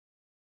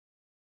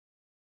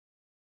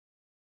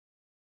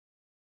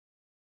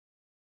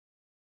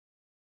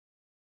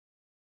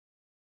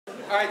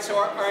All right, so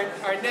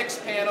our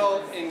next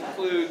panel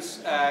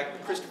includes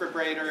Christopher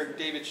Brader,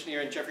 David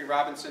Schneer, and Jeffrey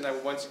Robinson. I will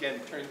once again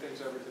turn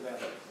things over to them.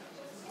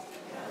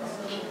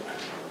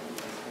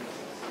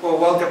 Well,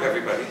 welcome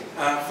everybody.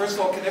 First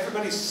of all, can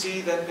everybody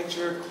see that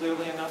picture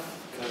clearly enough?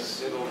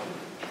 Because it'll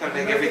kind of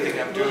make everything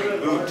I'm doing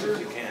moot if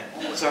you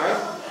can. Sorry?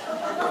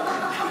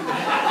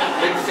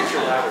 Make the picture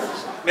louder.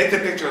 Make the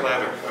picture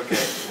louder. Okay,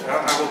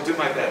 I will do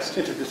my best.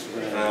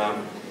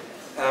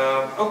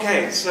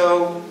 Okay,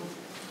 so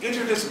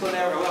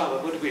interdisciplinary, well,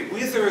 it would be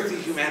Whither the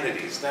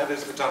Humanities. That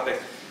is the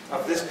topic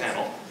of this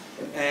panel.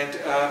 And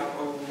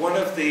one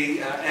of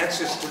the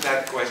answers to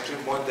that question,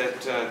 one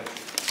that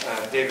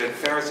David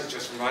Ferris has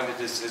just reminded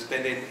us has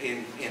been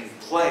in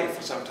play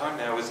for some time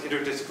now, is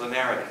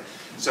interdisciplinarity.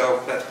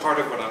 So that's part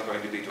of what I'm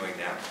going to be doing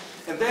now.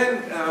 And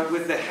then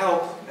with the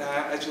help,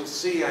 as you'll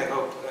see, I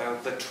hope,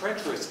 the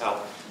treacherous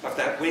help of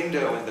that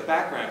window in the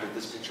background of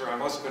this picture,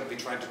 I'm also going to be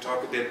trying to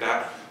talk a bit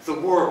about the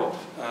world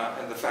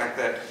and the fact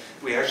that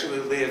we actually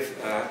live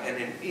in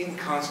an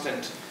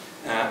inconstant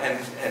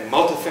and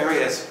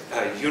multifarious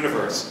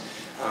universe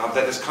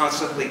that is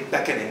constantly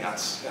beckoning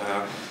us.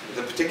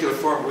 The particular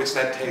form which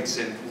that takes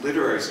in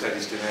literary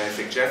studies today, I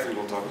think Jeffrey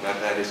will talk about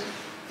that, is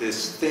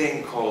this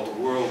thing called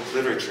world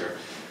literature.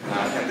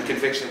 And the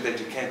conviction that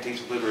you can't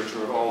teach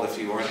literature at all if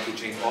you aren't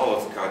teaching all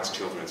of God's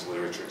children's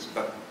literatures.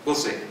 But we'll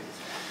see.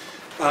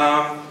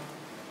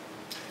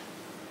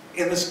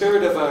 In the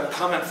spirit of a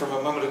comment from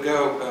a moment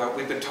ago,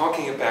 we've been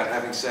talking about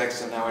having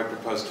sex, and now I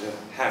propose to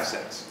have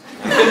sex.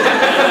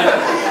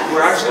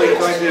 We're actually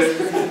going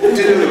to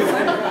do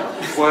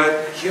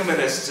what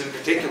humanists in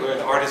particular,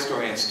 and art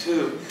historians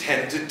too,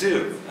 tend to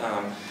do.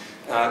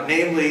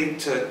 Namely,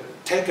 to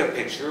take a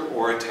picture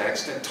or a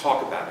text and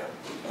talk about it.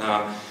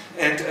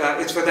 And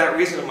it's for that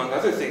reason, among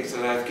other things,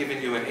 that I've given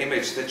you an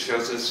image that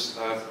shows us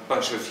a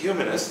bunch of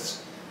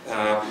humanists.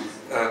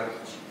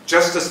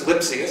 Justus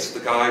Lipsius, the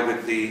guy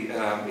with the,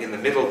 in the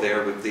middle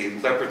there with the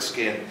leopard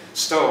skin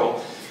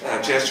stole,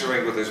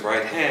 gesturing with his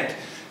right hand,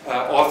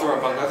 author,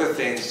 among other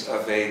things,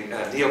 of a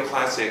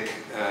neoclassic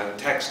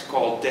text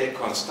called De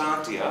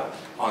Constantia,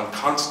 on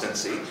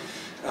constancy.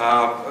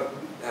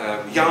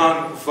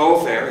 Jan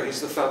Vover,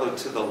 he's the fellow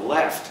to the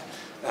left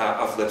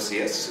of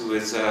Lipsius, who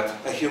is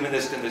a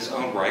humanist in his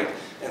own right,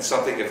 and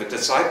something of a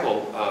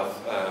disciple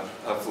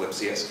of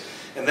Lipsius.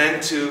 And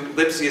then to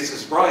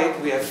Lipsius's right,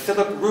 we have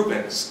Philip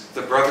Rubens,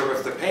 the brother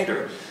of the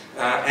painter.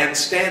 And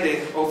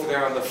standing over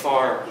there on the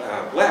far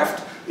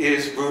left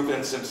is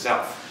Rubens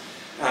himself.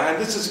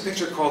 And this is a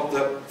picture called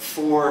The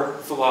Four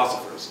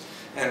Philosophers.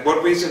 And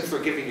one reason for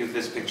giving you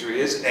this picture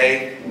is,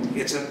 A,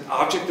 it's an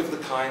object of the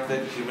kind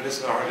that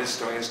humanists and art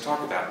historians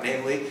talk about,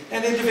 namely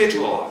an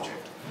individual object.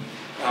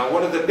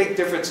 One of the big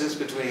differences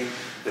between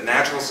the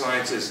natural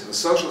sciences and the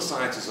social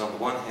sciences on the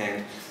one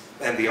hand,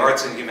 and the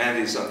arts and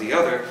humanities on the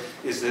other,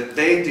 is that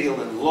they deal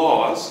in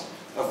laws,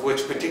 of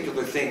which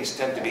particular things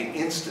tend to be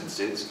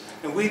instances,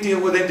 and we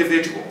deal with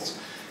individuals.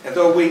 And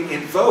though we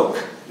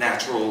invoke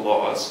natural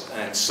laws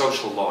and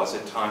social laws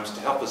at times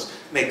to help us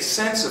make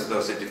sense of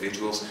those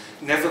individuals,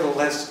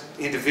 nevertheless,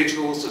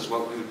 individuals is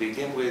what we would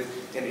begin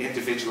with, and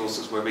individuals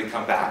is where we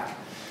come back.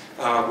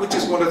 Which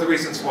is one of the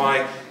reasons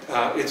why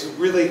it's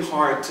really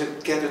hard to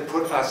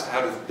put us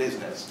out of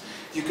business.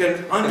 You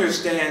can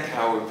understand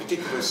how a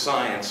particular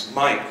science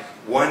might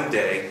one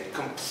day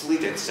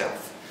complete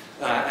itself.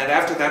 And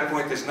after that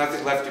point, there's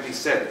nothing left to be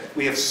said.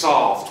 We have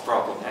solved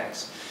problem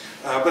X.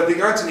 But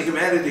the arts and the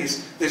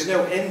humanities, there's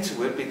no end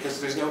to it because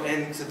there's no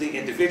end to the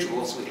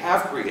individuals we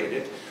have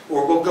created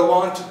or will go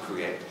on to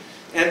create.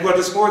 And what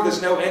is more,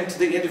 there's no end to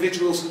the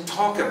individuals who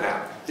talk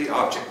about the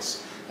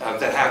objects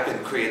that have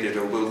been created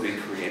or will be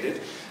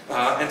created.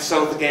 And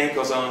so the game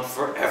goes on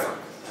forever,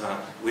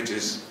 which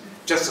is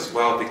just as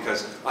well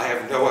because I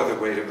have no other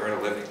way to earn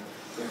a living.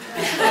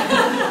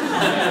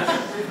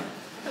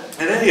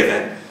 In any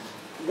event,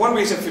 one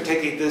reason for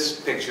taking this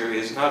picture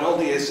is not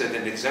only is it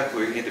an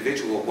exemplary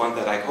individual, one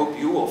that I hope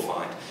you will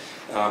find.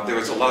 There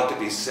is a lot to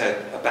be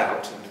said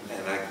about,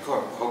 and I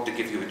hope to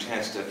give you a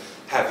chance to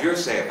have your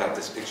say about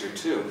this picture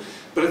too.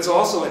 But it's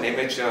also an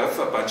image of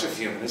a bunch of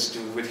humanists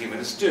doing what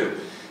humanists do.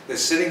 They're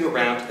sitting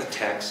around a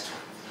text,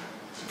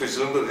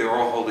 presumably they're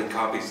all holding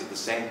copies of the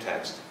same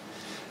text,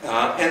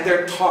 and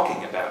they're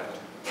talking about it.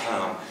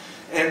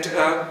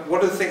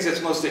 One of the things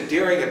that's most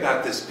endearing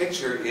about this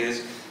picture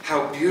is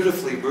how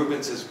beautifully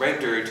Rubens has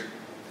rendered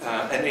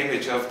an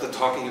image of the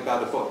talking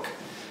about a book.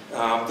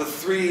 The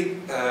three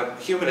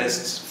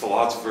humanists,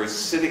 philosophers,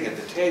 sitting at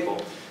the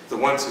table, the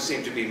ones who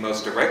seem to be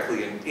most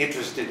directly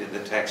interested in the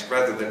text,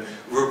 rather than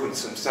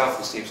Rubens himself,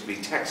 who seems to be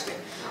texting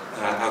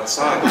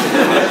outside.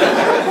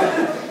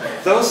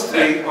 Those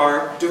three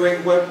are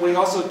doing what we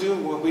also do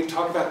when we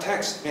talk about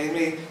text.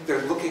 Namely,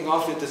 they're looking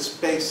off into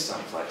space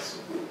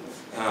someplace.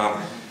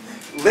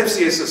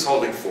 Lipsius is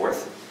holding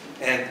forth,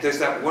 and there's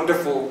that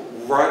wonderful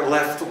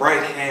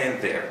left-right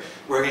hand there,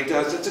 where he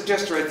does, it's a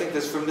gesture I think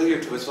that's familiar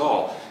to us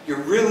all.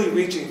 You're really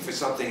reaching for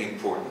something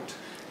important.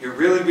 You're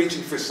really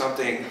reaching for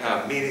something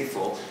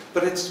meaningful,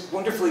 but it's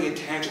wonderfully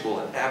intangible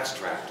and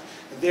abstract.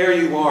 And there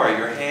you are,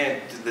 your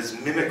hand, this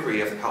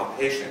mimicry of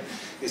palpation,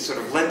 is sort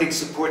of lending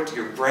support to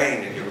your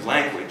brain and your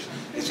language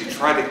as you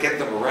try to get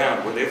them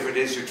around, whatever it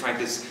is you're trying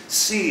to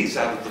seize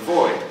out of the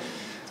void.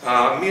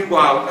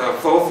 Meanwhile,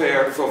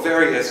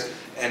 Fauverius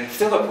and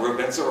Philip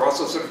Rubens are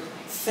also sort of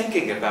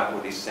thinking about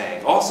what he's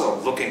saying, also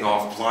looking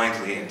off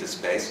blindly into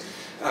space,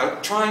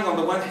 trying on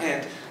the one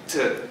hand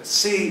to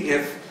see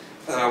if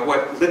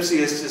what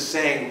Lipsius is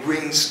saying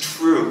rings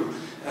true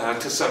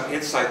to some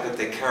insight that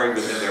they carry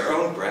within their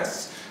own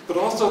breasts, but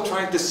also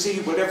trying to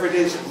see whatever it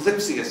is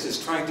Lipsius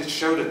is trying to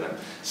show to them,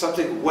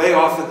 something way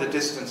off in the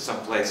distance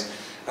someplace,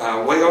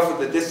 way off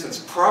in the distance,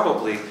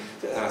 probably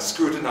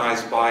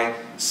scrutinized by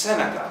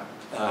Seneca,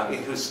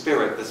 in whose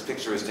spirit this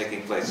picture is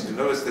taking place. You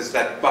notice there's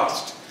that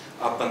bust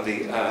up on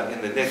the,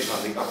 in the niche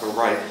on the upper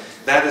right.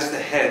 That is the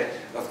head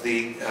of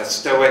the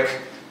Stoic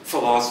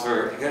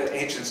philosopher,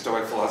 ancient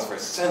Stoic philosopher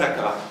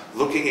Seneca,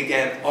 looking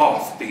again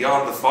off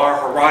beyond the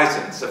far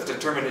horizons of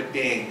determinate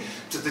being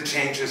to the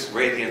changeless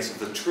radiance of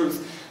the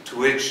truth to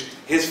which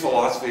his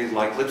philosophy,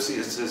 like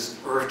Lipsius's,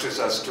 urges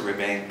us to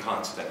remain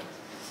constant.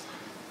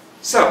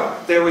 So,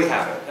 there we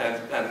have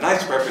it, a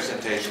nice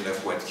representation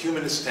of what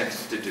humanists tend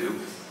to do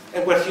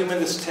and what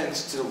humanists tend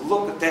to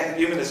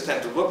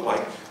look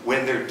like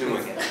when they're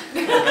doing it.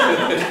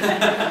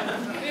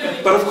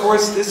 But of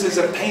course, this is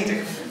a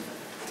painting.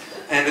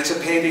 And it's a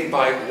painting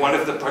by one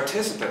of the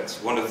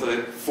participants, one of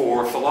the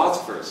four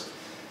philosophers.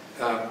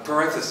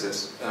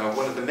 Parenthesis,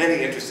 one of the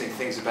many interesting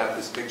things about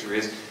this picture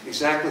is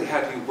exactly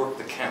how do you work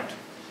the count?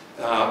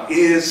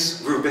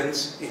 Is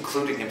Rubens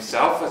including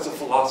himself as a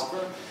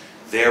philosopher,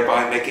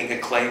 thereby making a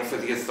claim for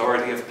the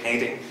authority of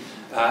painting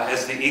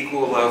as the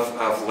equal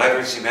of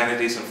letters,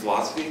 humanities, and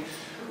philosophy?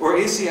 Or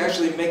is he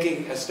actually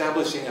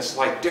establishing a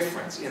slight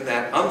difference in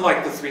that,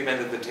 unlike the three men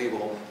at the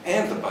table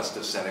and the bust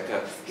of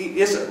Seneca,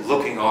 he isn't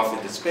looking off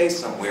into space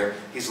somewhere,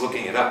 he's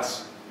looking at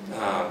us.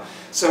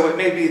 So it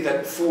may be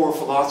that four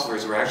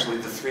philosophers are actually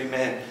the three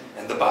men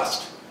and the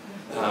bust.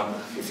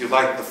 If you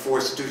like, the four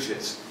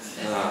stooges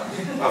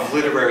of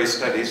literary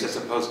studies as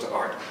opposed to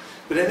art.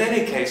 But in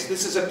any case,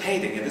 this is a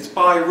painting, and it's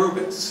by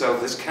Rubens, so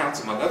this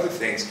counts, among other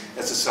things,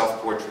 as a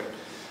self-portrait.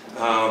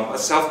 A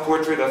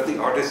self-portrait of the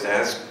artist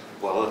as,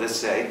 well, let us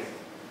say,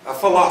 a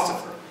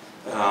philosopher,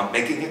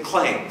 making a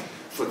claim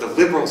for the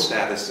liberal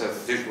status of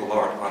visual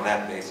art on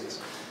that basis.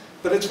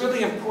 But it's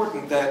really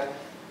important that,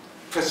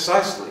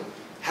 precisely,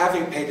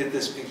 having painted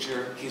this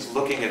picture, he's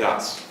looking at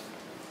us.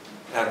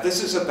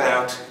 This is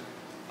about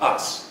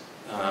us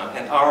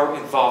and our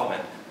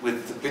involvement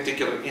with the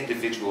particular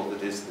individual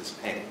that is this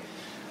painting.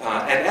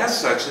 And as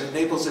such, it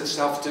enables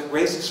itself to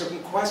raise a certain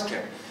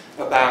question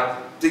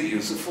about the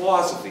use of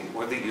philosophy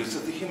or the use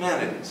of the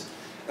humanities.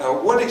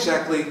 What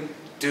exactly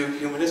do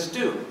humanists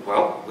do?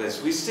 Well,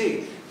 as we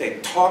see, they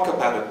talk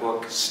about a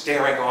book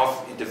staring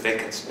off into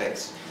vacant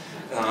space.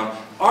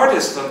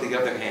 Artists, on the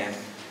other hand,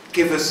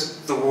 give us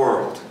the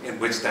world in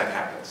which that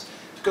happens.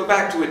 To go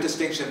back to a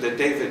distinction that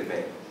David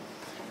made,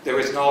 there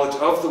is knowledge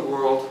of the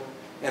world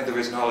and there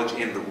is knowledge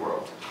in the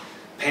world.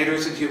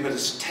 Painters and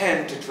humanists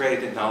tend to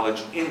trade in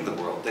knowledge in the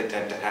world. They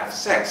tend to have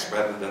sex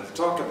rather than to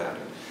talk about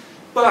it.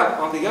 But,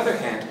 on the other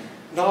hand,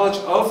 knowledge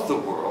of the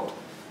world,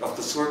 of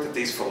the sort that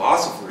these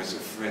philosophers,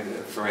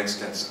 for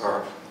instance,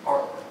 are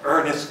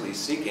earnestly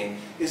seeking,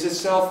 is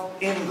itself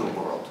in the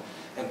world.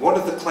 And one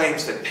of the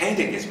claims that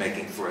painting is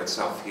making for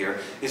itself here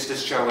is to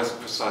show us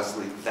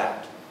precisely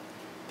that.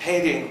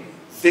 Painting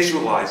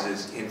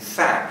visualizes, in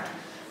fact,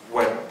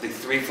 what the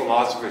three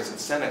philosophers in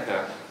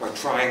Seneca are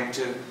trying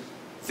to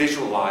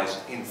visualize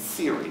in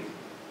theory.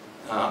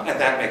 And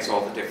that makes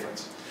all the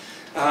difference.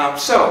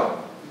 So,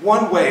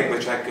 one way in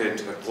which I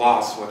could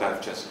gloss what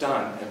I've just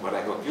done, and what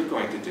I hope you're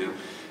going to do,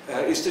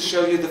 is to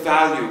show you the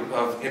value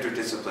of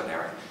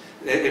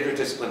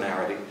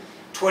interdisciplinarity.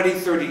 20,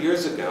 30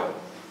 years ago,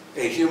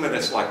 a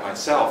humanist like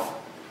myself,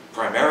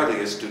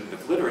 primarily a student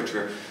of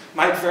literature,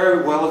 might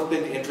very well have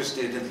been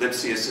interested in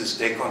Lipsius's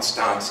De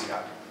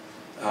Constantia.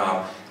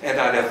 And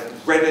I'd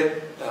have read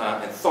it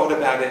and thought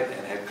about it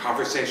and had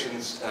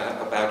conversations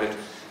about it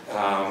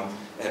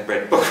and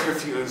read book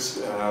reviews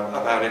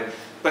about it,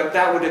 but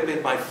that would have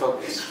been my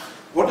focus.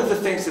 One of the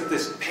things that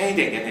this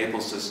painting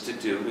enables us to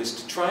do is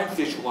to try and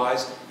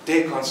visualize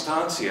De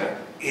Constantia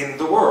in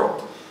the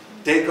world.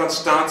 De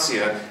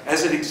Constantia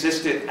as it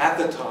existed at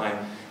the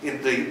time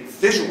in the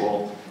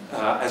visual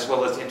as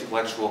well as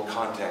intellectual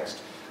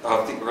context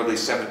of the early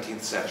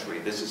 17th century.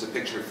 This is a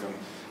picture from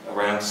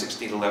around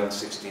 1611,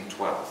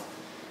 1612.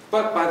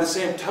 But by the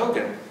same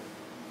token,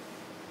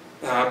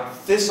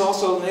 this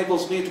also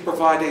enables me to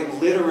provide a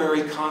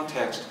literary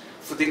context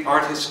for the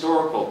art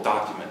historical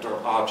document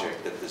or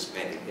object that this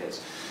painting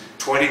is.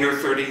 20 or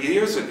 30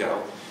 years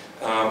ago,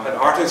 an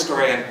art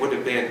historian would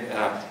have been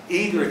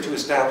eager to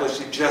establish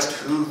just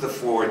who the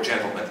four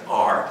gentlemen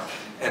are,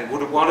 and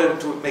would have wanted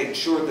to have made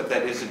sure that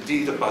that is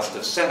indeed a bust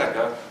of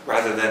Seneca,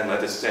 rather than,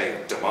 let us say,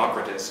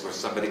 Democritus or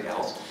somebody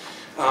else.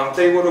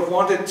 They would have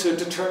wanted to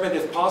determine,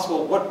 if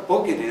possible, what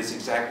book it is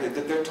exactly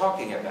that they're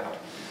talking about.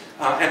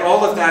 And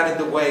all of that in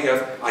the way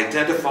of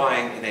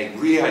identifying in a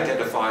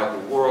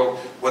re-identifiable world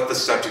what the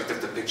subject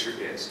of the picture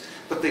is.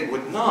 But they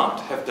would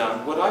not have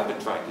done what I've been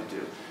trying to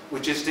do,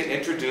 which is to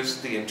introduce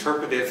the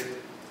interpretive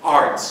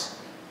arts,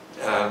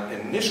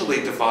 initially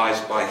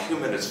devised by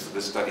humanists for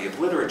the study of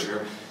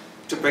literature,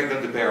 to bring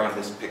them to bear on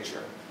this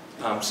picture.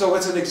 So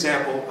it's an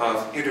example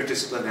of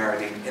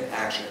interdisciplinarity in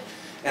action,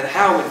 and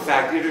how, in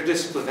fact,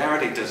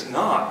 interdisciplinarity does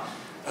not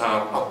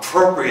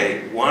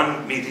appropriate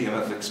one medium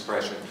of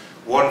expression,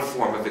 one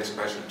form of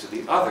expression to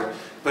the other,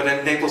 but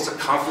enables a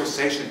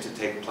conversation to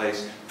take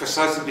place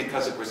precisely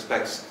because it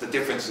respects the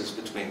differences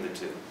between the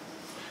two.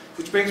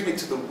 Which brings me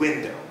to the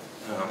window.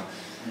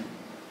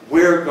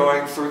 We're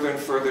going further and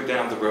further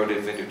down the road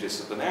of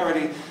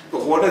interdisciplinarity,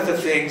 but one of the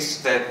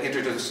things that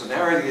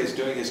interdisciplinarity is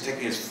doing is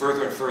taking us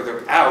further and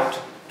further out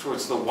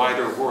towards the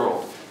wider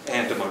world,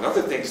 and among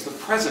other things, the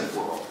present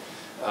world,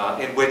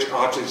 in which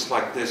objects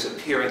like this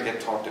appear and get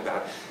talked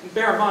about. And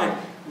bear in mind,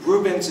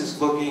 Rubens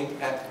is looking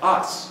at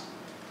us,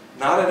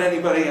 not at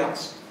anybody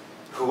else.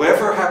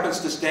 Whoever happens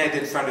to stand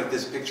in front of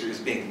this picture is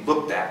being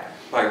looked at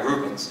by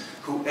Rubens.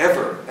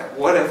 Whoever, at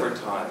whatever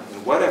time,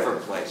 in whatever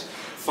place,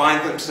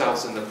 find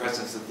themselves in the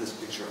presence of this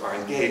picture are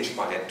engaged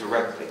by it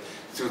directly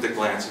through the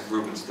glance of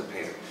Rubens the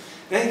painter.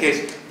 In any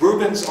case,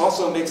 Rubens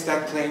also makes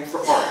that claim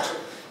for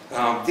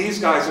art. These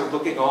guys are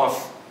looking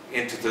off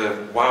into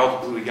the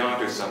wild blue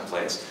yonder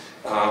someplace,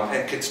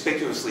 and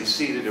conspicuously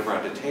seated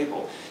around a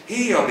table.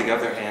 He, on the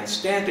other hand,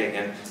 standing,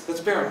 and let's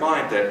bear in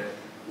mind that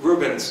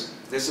Rubens,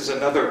 this is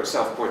another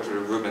self-portrait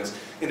of Rubens,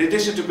 in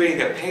addition to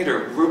being a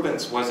painter,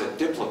 Rubens was a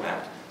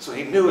diplomat, so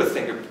he knew a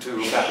thing or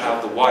two about how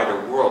the wider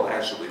world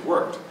actually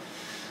worked.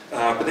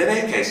 But in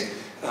any case,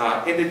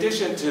 in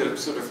addition to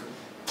sort of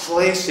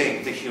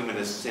placing the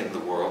humanists in the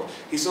world,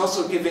 he's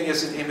also giving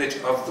us an image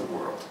of the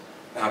world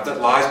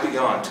that lies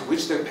beyond, to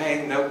which they're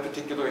paying no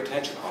particular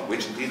attention, on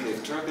which indeed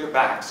they've turned their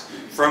backs,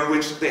 from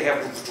which they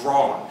have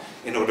withdrawn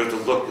in order to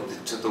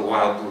look to the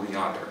wild blue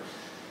yonder.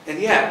 And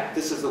yet,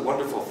 this is the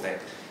wonderful thing.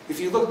 If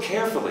you look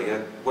carefully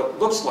at what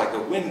looks like a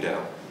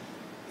window,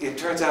 it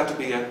turns out to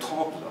be a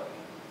tableau.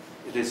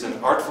 It is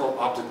an artful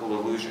optical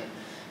illusion.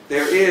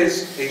 There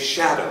is a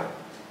shadow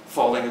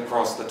falling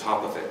across the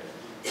top of it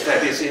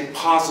that is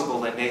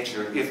impossible in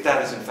nature if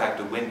that is in fact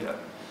a window.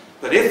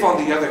 But if, on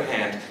the other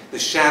hand, the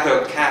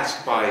shadow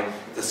cast by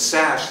the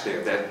sash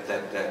there,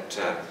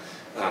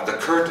 the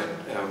curtain,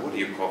 what do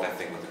you call that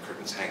thing with the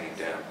curtains hanging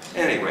down?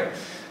 Anyway,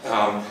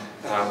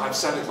 I'm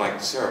sounding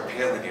like Sarah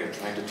Palin here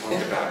trying to talk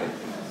about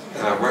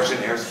Russian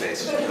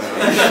airspace.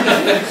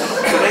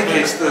 But in any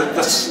case,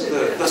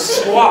 the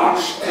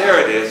swash,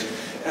 there it is.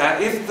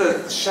 If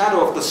the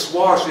shadow of the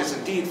swash is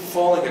indeed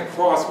falling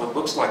across what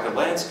looks like a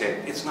landscape,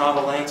 it's not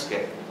a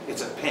landscape,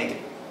 it's a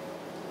painting.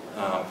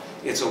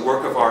 It's a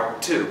work of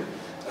art too,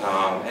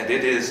 and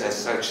it is as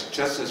such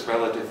just as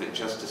relative and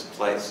just as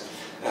place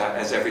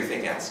as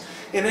everything else.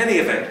 In any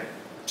event,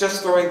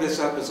 just throwing this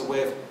up as a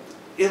way of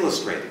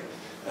illustrating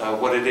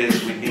what it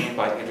is we mean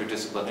by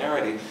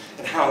interdisciplinarity,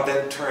 and how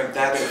then turn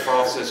that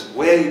involves us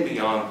way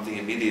beyond the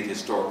immediate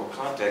historical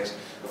context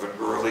of an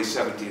early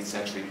 17th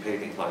century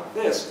painting like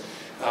this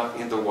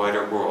in the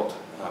wider world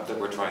that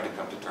we're trying to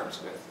come to terms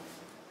with.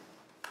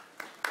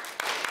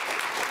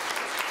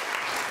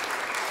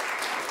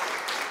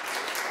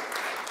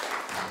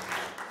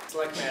 It's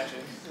like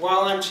magic.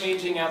 While I'm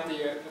changing out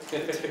the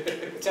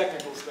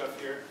technical stuff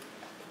here,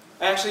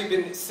 I've actually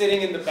been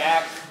sitting in the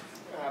back,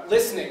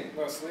 listening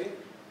mostly,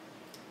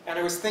 and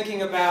I was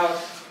thinking about,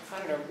 I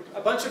don't know,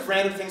 a bunch of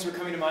random things were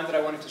coming to mind that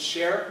I wanted to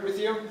share with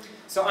you.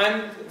 So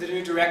I'm the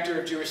new director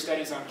of Jewish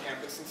Studies on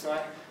campus, and so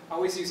I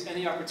always use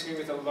any opportunity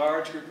with a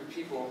large group of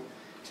people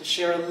to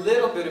share a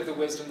little bit of the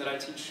wisdom that I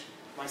teach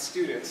my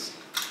students.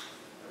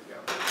 There we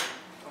go.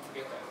 Don't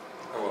forget that.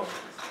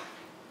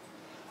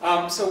 I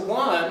will. So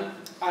one,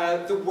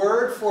 the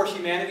word for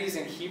humanities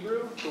in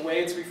Hebrew, the way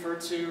it's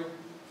referred to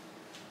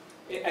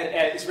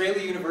at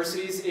Israeli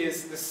universities,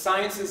 is the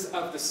sciences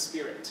of the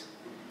spirit,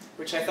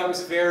 which I thought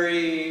was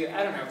very,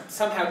 I don't know,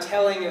 somehow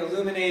telling,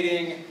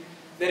 illuminating,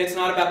 that it's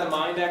not about the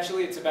mind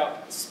actually, it's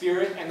about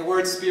spirit, and the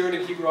word spirit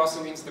in Hebrew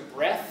also means the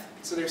breath,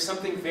 so there's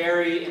something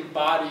very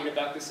embodied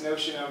about this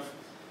notion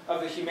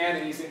of the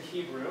humanities in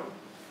Hebrew.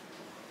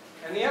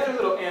 And the other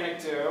little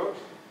anecdote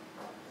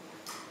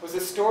was a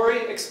story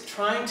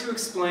trying to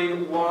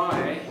explain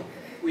why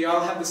we all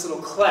have this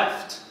little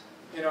cleft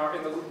in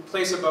the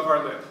place above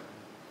our lip.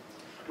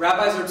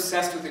 Rabbis are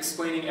obsessed with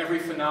explaining every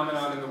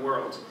phenomenon in the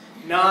world,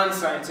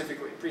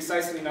 non-scientifically,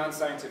 precisely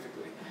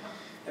non-scientifically.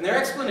 And their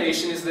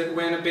explanation is that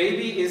when a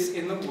baby is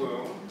in the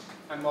womb,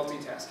 I'm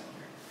multitasking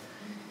here,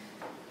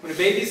 when a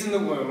baby's in the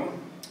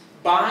womb,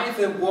 by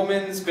the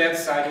woman's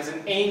bedside is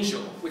an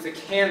angel with a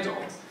candle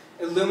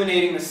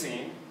illuminating the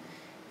scene.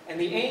 And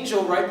the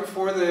angel, right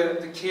before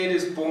the kid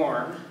is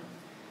born,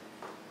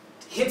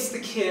 hits the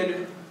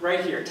kid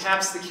right here,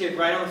 taps the kid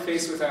right on the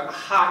face with a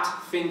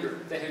hot finger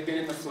that had been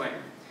in the flame.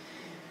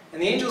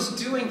 And the angel's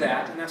doing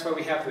that, and that's why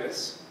we have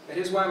this. That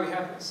is why we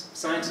have this.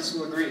 Scientists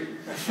will agree.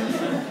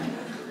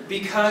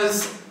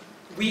 Because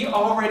we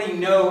already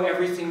know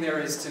everything there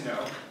is to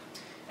know.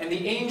 And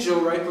the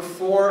angel, right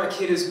before a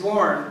kid is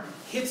born,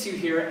 hits you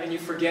here and you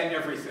forget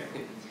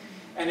everything.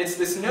 And it's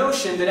this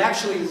notion that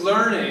actually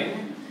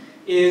learning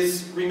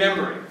is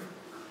remembering.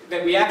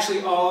 That we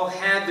actually all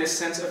had this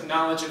sense of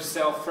knowledge of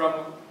self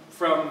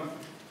from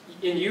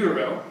in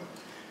utero,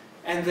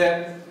 and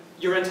that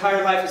your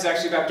entire life is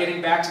actually about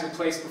getting back to the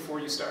place before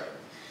you started.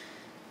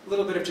 A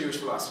little bit of Jewish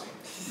philosophy.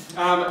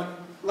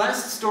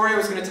 Last story I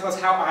was going to tell is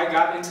how I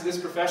got into this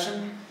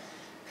profession,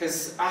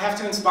 because I have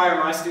to inspire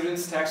my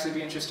students to actually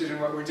be interested in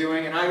what we're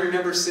doing. And I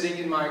remember sitting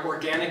in my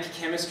organic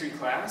chemistry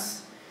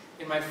class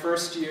in my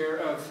first year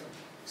of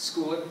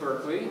school at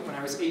Berkeley when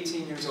I was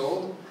 18 years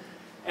old.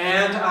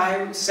 And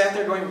I sat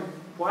there going,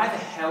 why the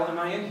hell am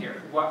I in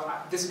here?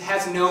 This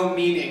has no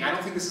meaning. I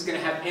don't think this is going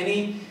to have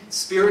any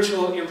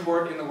spiritual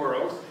import in the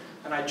world.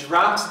 And I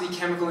dropped the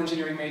chemical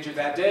engineering major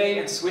that day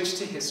and switched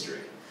to history.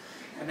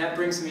 And that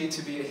brings me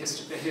to be a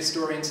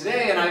historian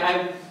today. And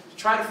I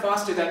try to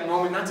foster that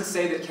moment, not to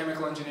say that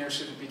chemical engineers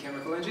shouldn't be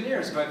chemical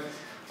engineers, but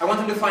I want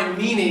them to find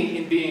meaning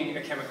in being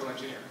a chemical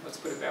engineer. Let's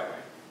put it that way.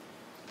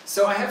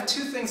 So I have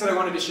two things that I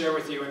wanted to share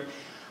with you. And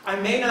I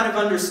may not have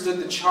understood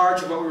the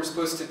charge of what we were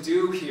supposed to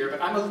do here,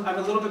 but I'm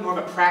a little bit more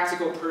of a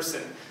practical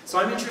person. So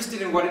I'm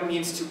interested in what it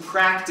means to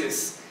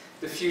practice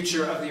the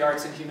future of the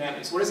arts and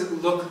humanities. What does it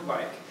look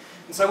like?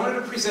 And so I wanted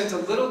to present a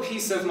little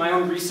piece of my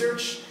own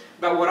research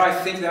about what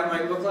I think that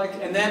might look like,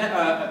 and then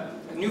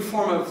a new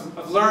form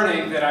of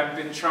learning that I've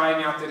been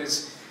trying out that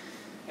is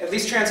at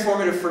least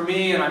transformative for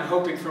me, and I'm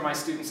hoping for my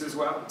students as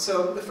well.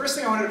 So the first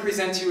thing I wanted to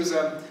present to you is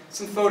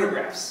some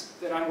photographs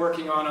that I'm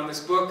working on this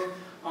book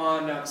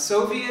on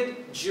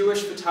Soviet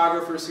Jewish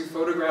photographers who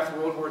photographed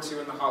World War II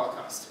and the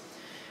Holocaust.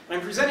 And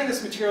I'm presenting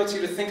this material to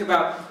you to think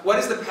about what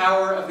is the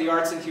power of the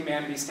arts and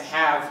humanities to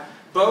have,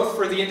 both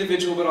for the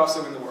individual but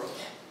also in the world.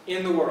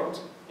 In the world.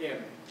 In,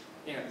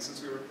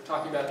 since we were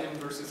talking about in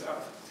versus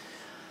of.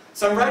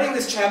 So I'm writing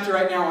this chapter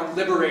right now on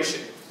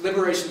liberation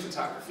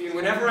photography. And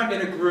whenever I'm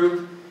in a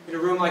group, in a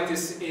room like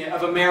this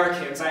of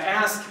Americans,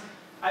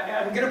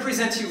 I'm going to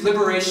present to you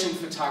liberation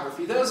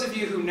photography. Those of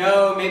you who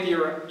know, maybe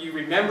you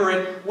remember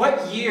it,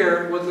 what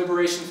year would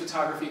liberation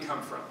photography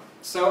come from?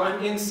 So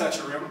I'm in such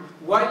a room.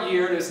 What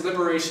year does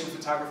liberation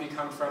photography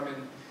come from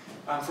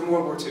from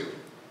World War II,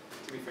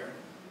 to be fair?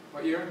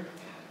 What year?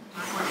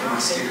 My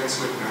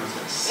students would know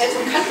this. Depends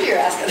what country you're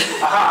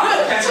asking.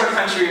 Aha, depends what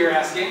country you're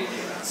asking.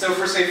 So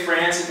for, say,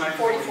 France, it might be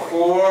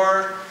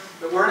 44.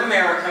 But we're in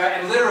America,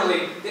 and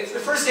literally, the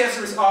first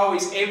answer is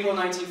always April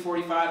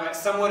 1945.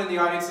 Someone in the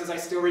audience says, I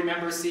still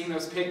remember seeing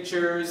those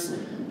pictures.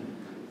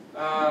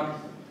 I'll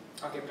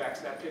get back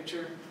to that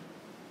picture.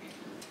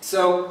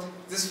 So,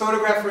 does this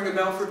photograph ring a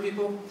bell for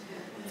people?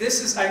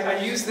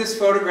 I use this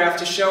photograph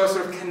to show a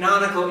sort of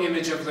canonical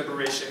image of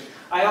liberation.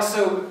 I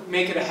also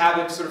make it a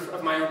habit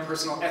of my own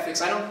personal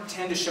ethics. I don't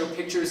tend to show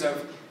pictures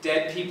of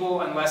dead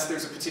people unless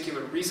there's a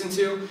particular reason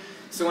to.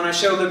 So when I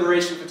show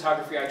liberation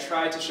photography, I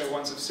try to show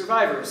ones of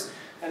survivors.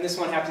 And this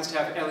one happens to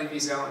have Elie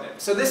Wiesel in it.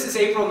 So this is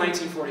April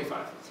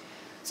 1945.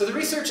 So the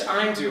research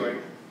I'm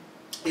doing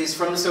is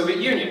from the Soviet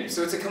Union.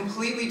 So it's a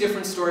completely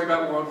different story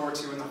about World War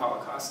II and the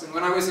Holocaust. And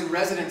when I was in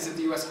residence at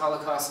the US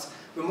Holocaust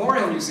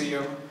Memorial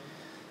Museum,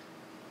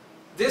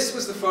 this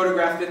was the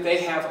photograph that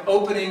they have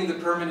opening the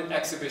permanent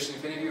exhibition.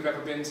 If any of you have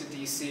ever been to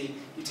DC,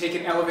 you take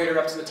an elevator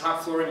up to the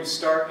top floor and you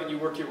start and you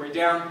work your way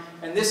down.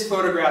 And this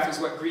photograph is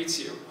what greets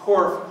you.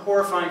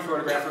 Horrifying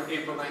photograph from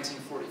April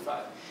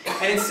 1945.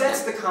 And it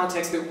sets the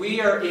context that we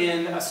are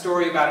in a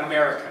story about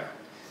America.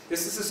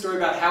 This is a story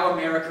about how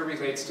America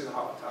relates to the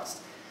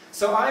Holocaust.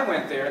 So I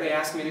went there. They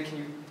asked me, can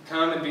you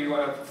come and be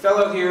a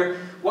fellow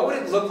here? What would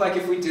it look like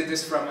if we did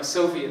this from a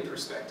Soviet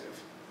perspective?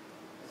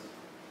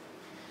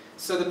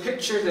 So the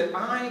picture that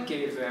I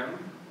gave them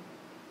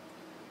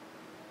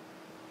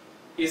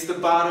is the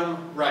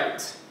bottom right.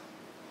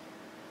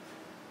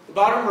 The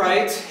bottom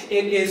right,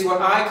 it is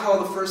what I call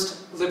the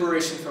first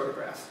liberation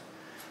photograph.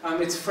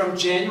 It's from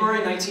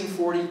January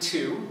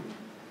 1942.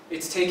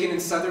 It's taken in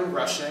southern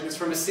Russia, and it's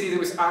from a city that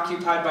was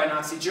occupied by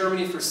Nazi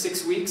Germany for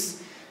 6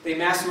 weeks. They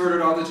mass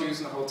murdered all the Jews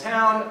in the whole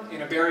town,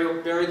 in a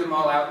burial, buried them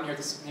all out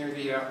near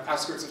the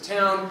outskirts of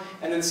town,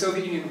 and then the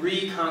Soviet Union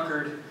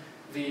reconquered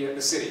the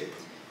city.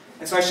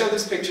 And so I showed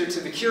this picture to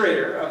the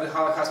curator of the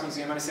Holocaust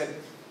Museum, and I said,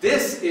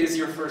 this is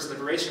your first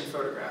liberation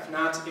photograph,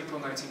 not April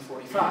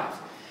 1945.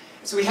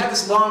 So we had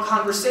this long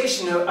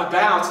conversation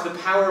about the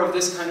power of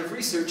this kind of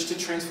research to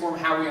transform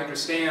how we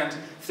understand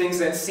things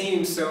that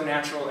seem so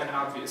natural and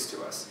obvious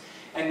to us.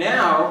 And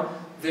now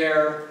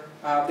their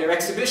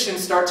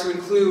exhibitions start to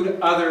include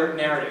other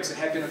narratives. It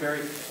had been a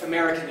very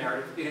American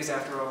narrative. It is,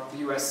 after all, the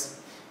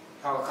US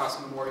Holocaust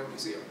Memorial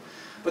Museum.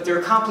 But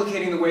they're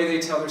complicating the way they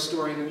tell their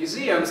story in the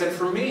museums. And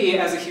for me,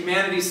 as a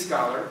humanities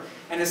scholar,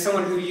 and as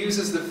someone who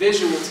uses the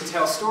visual to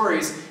tell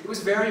stories, it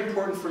was very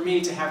important for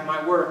me to have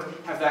my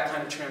work have that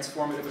kind of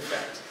transformative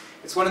effect.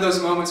 It's one of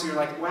those moments where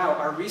you're like, wow,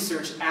 our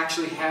research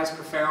actually has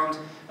profound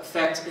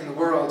effect in the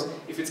world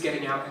if it's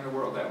getting out in the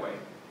world that way.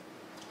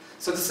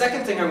 So the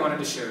second thing I wanted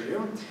to show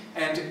you,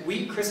 and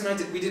Chris and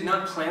I, we did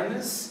not plan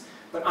this,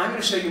 but I'm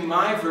going to show you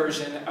my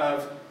version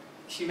of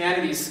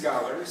humanities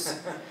scholars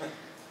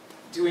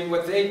doing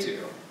what they do.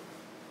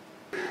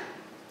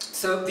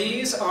 So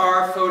these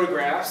are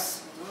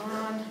photographs.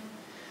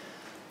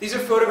 These are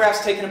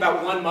photographs taken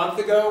about 1 month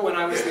ago when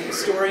I was the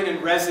historian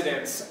in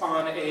residence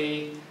on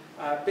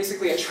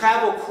basically a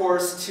travel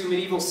course to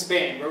medieval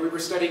Spain, where we were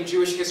studying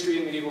Jewish history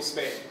in medieval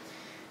Spain.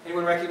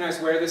 Anyone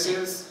recognize where this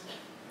is?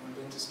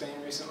 Anyone been to Spain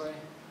recently?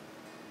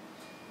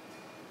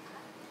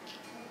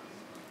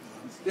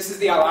 This is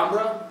the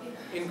Alhambra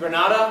in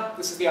Granada.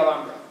 This is the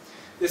Alhambra.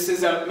 This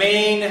is a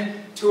main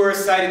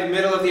tourist site in the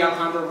middle of the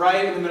Alhambra,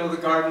 right in the middle of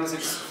the gardens.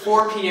 It's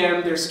 4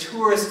 p.m. There's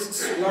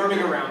tourists swarming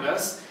around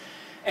us.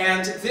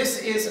 And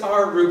this is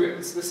our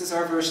Rubens. This is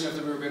our version of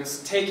the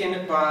Rubens,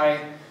 taken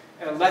by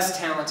a less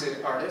talented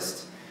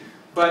artist,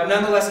 but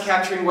nonetheless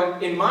capturing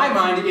what, in my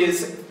mind,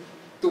 is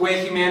the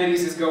way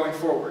humanities is going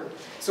forward.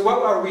 So what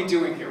are we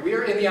doing here? We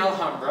are in the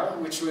Alhambra,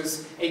 which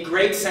was a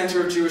great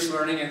center of Jewish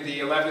learning in the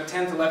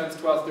 10th, 11th,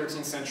 12th,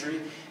 13th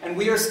century, and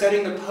we are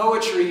studying the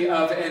poetry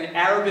of an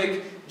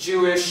Arabic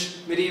Jewish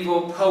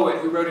medieval poet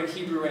who wrote in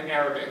Hebrew and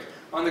Arabic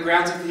on the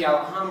grounds of the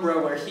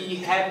Alhambra, where he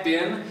had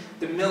been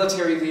the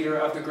military leader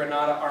of the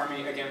Granada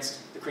army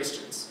against the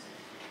Christians.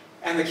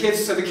 And the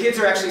kids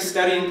are actually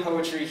studying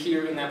poetry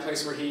here in that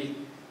place where he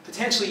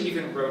potentially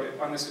even wrote it,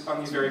 on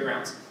these very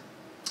grounds.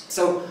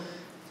 So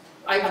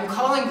I'm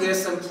calling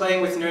this, I'm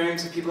playing with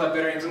names, if people have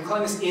better names, I'm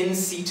calling this in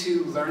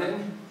situ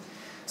learning.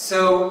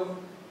 So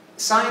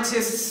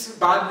scientists,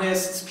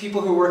 botanists, people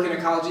who work in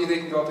ecology, they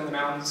can go up in the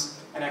mountains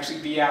and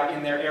actually be out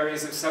in their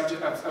areas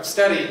of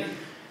study.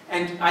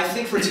 And I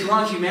think for too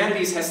long,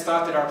 humanities has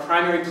thought that our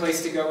primary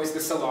place to go is the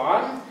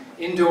salon,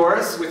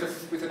 indoors,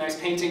 with a nice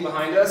painting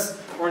behind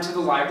us, or into the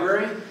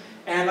library.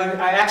 And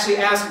I actually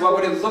asked, what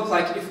would it look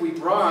like if we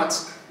brought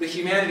the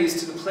humanities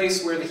to the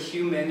place where the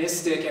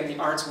humanistic and the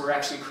arts were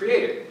actually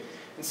created?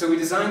 And so we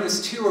designed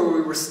this tour where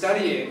we were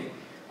studying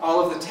all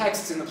of the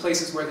texts in the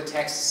places where the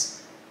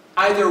texts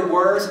either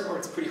were, or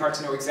it's pretty hard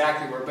to know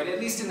exactly where, but at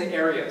least in the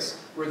areas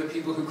where the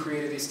people who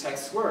created these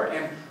texts were.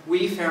 And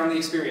we found the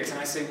experience. And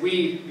I say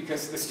we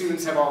because the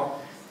students have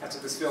all, that's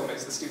what this film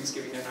is, the students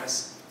giving their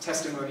nice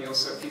testimonials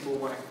so people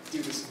want to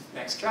do this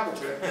next travel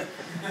trip.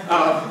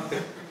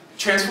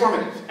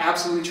 Transformative,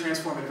 absolutely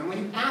transformative. And when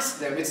you ask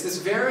them, it's this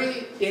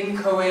very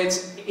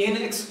inchoate,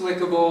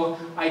 inexplicable,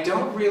 I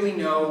don't really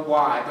know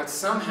why, but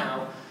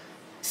somehow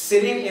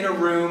sitting in a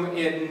room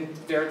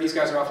these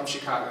guys are all from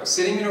Chicago,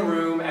 sitting in a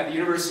room at the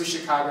University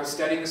of Chicago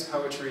studying this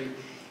poetry,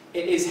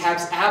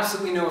 has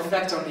absolutely no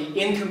effect on me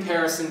in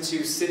comparison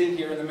to sitting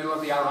here in the middle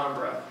of the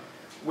Alhambra,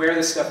 where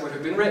this stuff would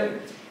have been written.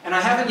 And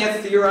I haven't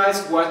yet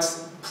theorized what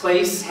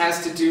place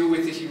has to do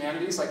with the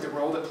humanities, like the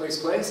role that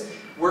place plays,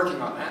 working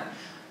on that.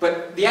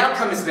 But the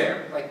outcome is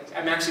there. Like,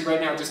 I'm actually right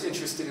now just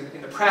interested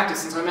in the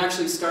practice, and so I'm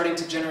actually starting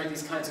to generate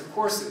these kinds of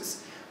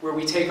courses where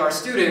we take our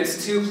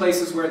students to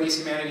places where these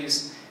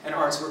humanities and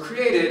arts were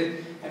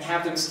created and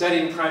have them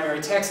studying primary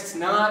texts,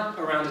 not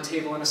around a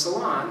table in a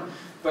salon,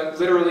 but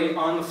literally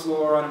on the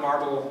floor on a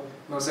marble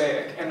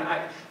mosaic. And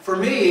for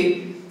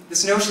me,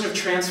 this notion of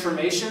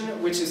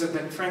transformation, which is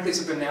frankly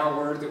it's a banal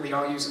word that we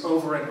all use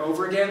over and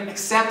over again,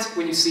 except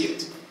when you see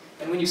it.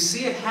 And when you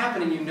see it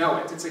happening, you know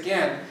it. It's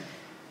again,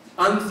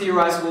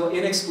 untheorizable,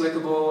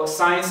 inexplicable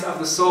science of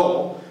the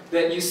soul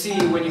that you see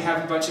when you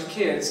have a bunch of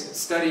kids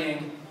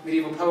studying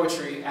medieval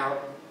poetry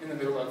out in the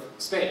middle of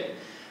Spain.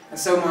 And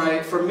so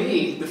for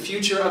me, the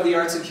future of the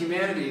arts and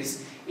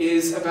humanities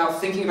is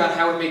about thinking about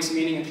how it makes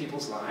meaning in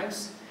people's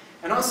lives,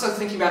 and also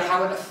thinking about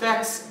how it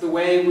affects the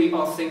way we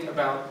all think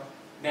about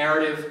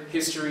narrative,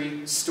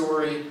 history,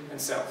 story, and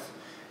self.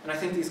 And I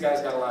think these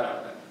guys got a lot out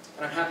of it.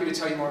 And I'm happy to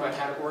tell you more about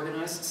how to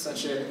organize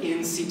such an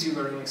in situ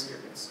learning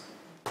experience.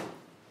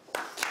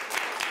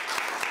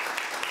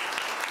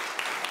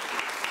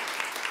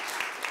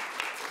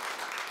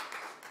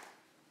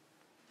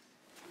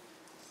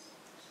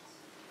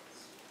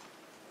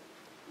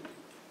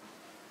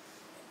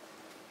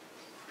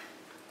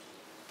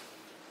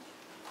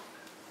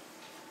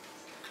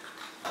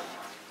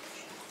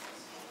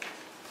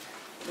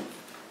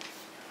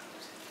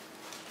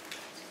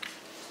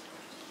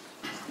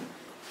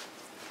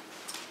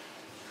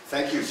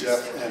 Thank you,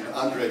 Jeff and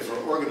Andre, for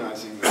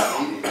organizing this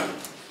meeting,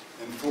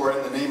 and for,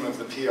 in the name of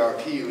the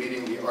PRP,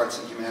 leading the arts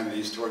and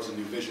humanities towards a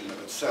new vision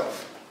of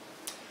itself.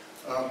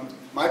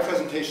 My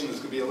presentation is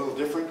going to be a little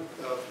different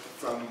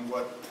from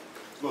what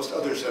most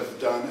others have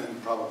done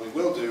and probably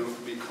will do,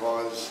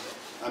 because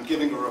I'm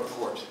giving a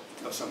report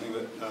of something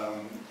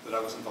that I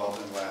was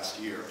involved in last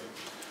year.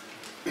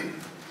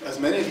 As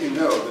many of you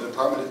know, the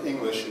Department of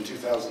English in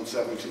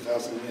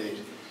 2007-2008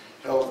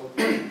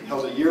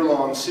 held a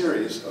year-long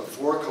series of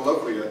 4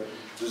 colloquia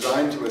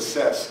designed to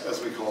assess, as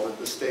we called it,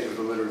 the state of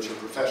the literature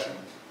profession.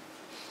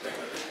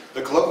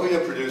 The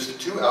colloquia produced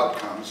 2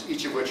 outcomes,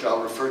 each of which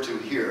I'll refer to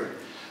here,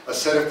 a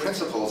set of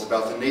principles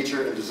about the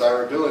nature and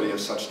desirability of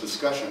such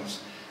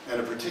discussions, and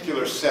a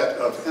particular set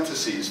of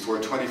emphases for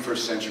 21st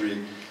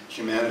century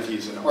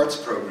humanities and arts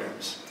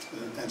programs,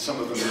 and some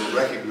of them you'll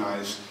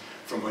recognize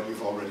from what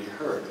you've already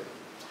heard.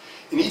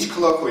 In each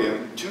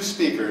colloquium, 2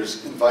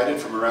 speakers invited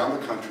from around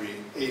the country,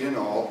 8 in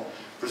all,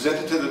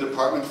 presented to the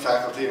department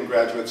faculty and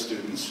graduate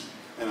students,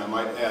 and I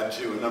might add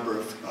to a number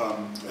of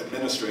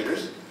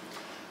administrators,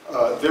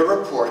 their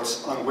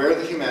reports on where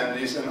the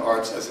humanities and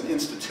arts as an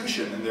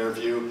institution, in their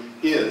view,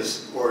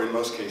 is, or in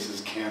most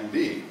cases can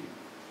be.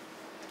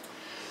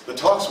 The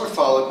talks were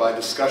followed by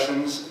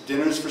discussions,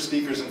 dinners for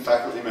speakers and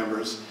faculty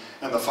members,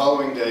 and the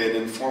following day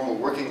an informal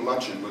working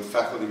luncheon with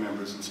faculty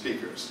members and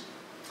speakers.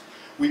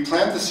 We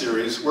planned the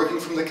series working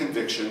from the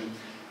conviction,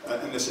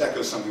 and this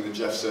echoes something that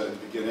Jeff said at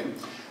the beginning,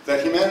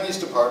 that humanities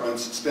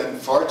departments spend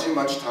far too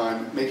much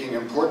time making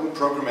important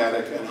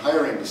programmatic and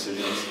hiring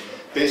decisions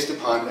based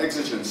upon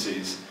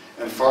exigencies,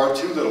 and far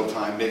too little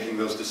time making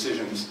those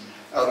decisions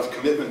out of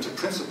commitment to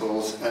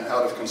principles and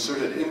out of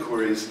concerted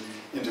inquiries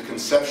into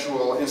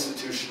conceptual,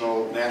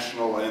 institutional,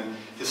 national, and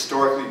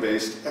historically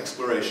based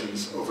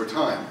explorations over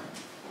time.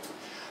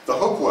 The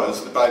hope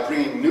was that by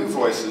bringing new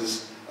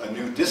voices, a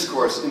new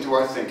discourse into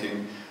our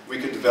thinking, we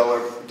could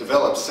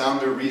develop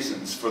sounder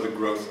reasons for the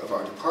growth of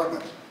our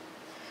department.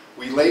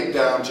 We laid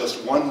down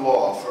just one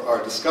law for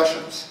our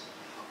discussions.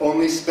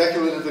 Only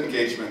speculative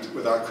engagement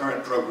with our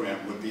current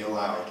program would be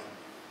allowed.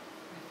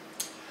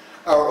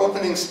 Our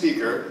opening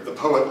speaker, the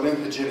poet Lynn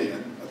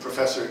Heginian, a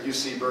professor at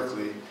UC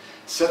Berkeley,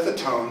 set the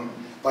tone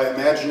by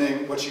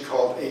imagining what she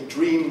called a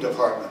dream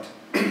department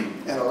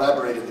and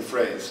elaborated the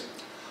phrase.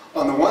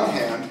 On the one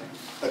hand,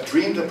 a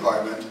dream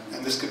department,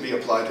 and this could be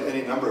applied to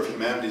any number of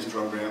humanities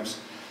programs,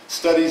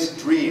 studies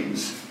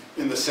dreams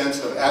in the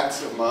sense of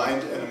acts of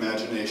mind and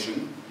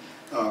imagination,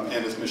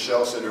 and as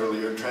Michelle said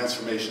earlier,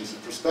 transformations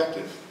of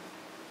perspective.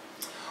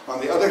 On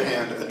the other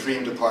hand, a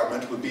dream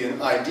department would be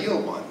an ideal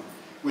one,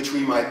 which we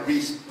might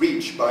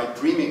reach by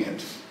dreaming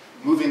it,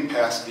 moving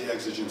past the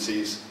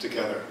exigencies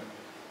together.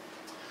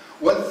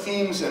 What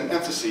themes and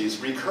emphases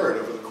recurred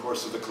over the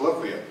course of the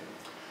colloquia?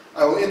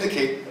 I will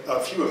indicate a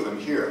few of them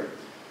here.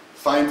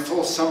 Find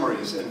full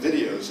summaries and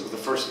videos of the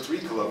first 3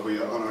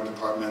 colloquia on our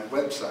department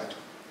website.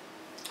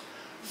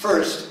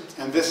 First,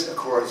 and this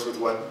accords with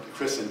what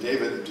Chris and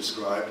David have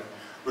described,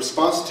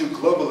 response to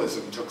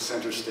globalism took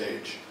center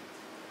stage.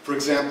 For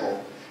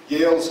example,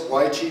 Yale's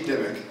Y.G.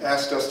 Dimmock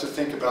asked us to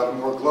think about a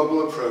more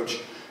global approach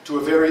to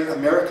a very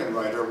American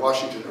writer,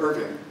 Washington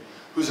Irving,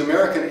 whose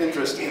American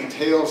interest in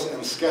tales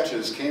and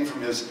sketches came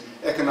from his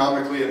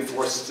economically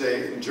enforced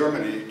stay in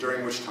Germany,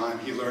 during which time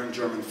he learned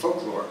German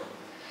folklore.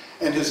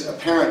 And his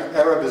apparent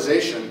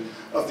Arabization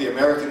of the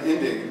American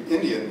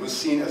Indian was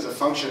seen as a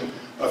function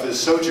of his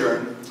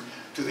sojourn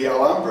to the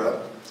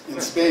Alhambra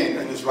in Spain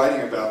and his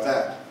writing about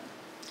that.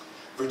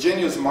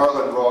 Virginia's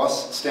Marlon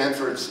Ross,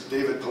 Stanford's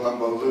David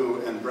Palumbo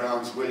Liu, and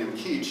Brown's William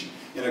Keach,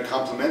 in a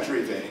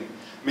complementary vein,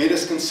 made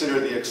us consider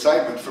the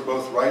excitement for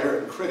both writer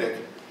and critic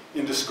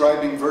in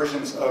describing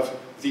versions of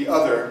the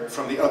other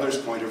from the other's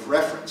point of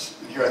reference.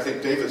 And here I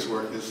think David's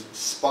work is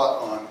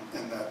spot on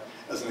in that,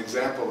 as an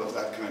example of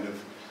that kind of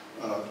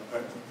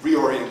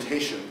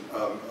reorientation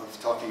of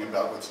talking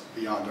about what's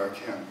beyond our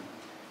ken.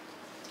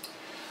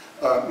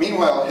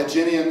 Meanwhile,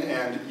 Heginian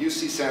and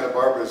UC Santa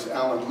Barbara's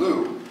Alan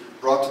Liu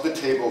brought to the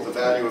table the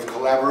value of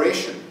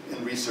collaboration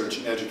in research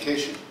and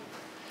education.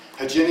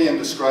 Heginian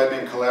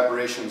describing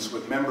collaborations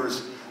with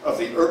members of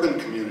the urban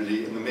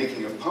community in the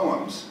making of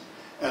poems,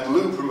 and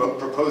Liu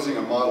proposing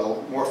a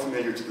model more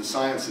familiar to the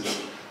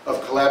sciences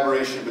of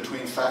collaboration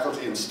between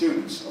faculty and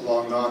students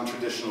along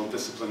non-traditional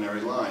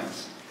disciplinary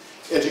lines,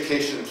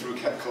 education through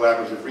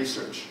collaborative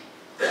research.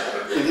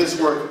 In his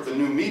work, the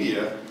new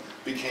media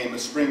became a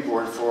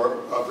springboard for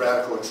a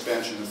radical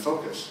expansion of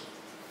focus.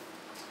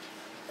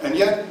 And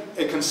yet,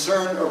 a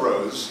concern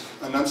arose,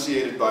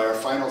 enunciated by our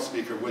final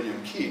speaker, William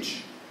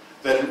Keach,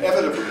 that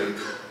inevitably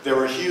there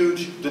were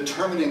huge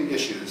determining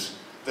issues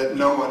that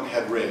no one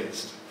had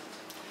raised.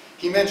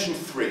 He mentioned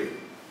 3.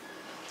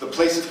 The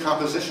place of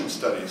composition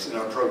studies in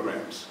our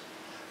programs,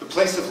 the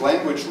place of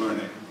language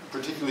learning,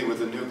 particularly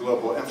with a new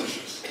global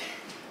emphasis,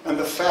 and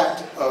the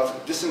fact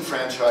of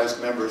disenfranchised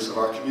members of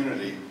our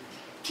community,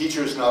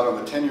 teachers not on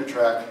the tenure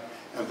track,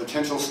 and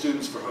potential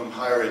students for whom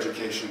higher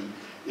education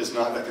is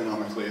not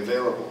economically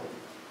available.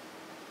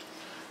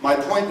 My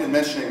point in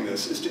mentioning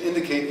this is to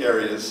indicate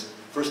areas,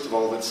 first of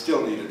all, that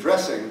still need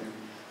addressing,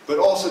 but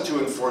also to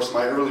enforce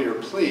my earlier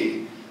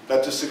plea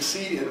that to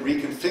succeed in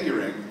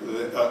reconfiguring,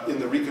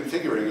 the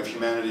reconfiguring of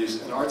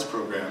humanities and arts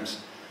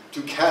programs,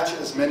 to catch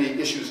as many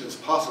issues as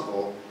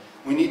possible,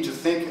 we need to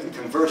think and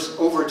converse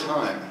over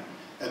time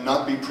and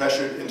not be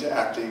pressured into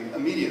acting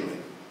immediately.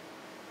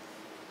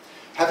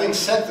 Having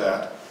said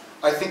that,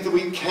 I think that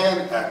we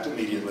can act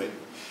immediately.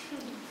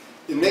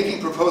 In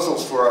making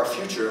proposals for our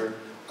future,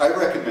 I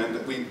recommend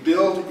that we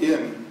build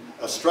in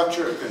a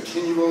structure of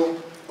continual,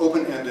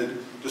 open-ended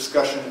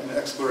discussion and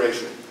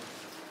exploration.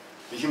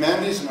 The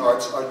humanities and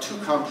arts are too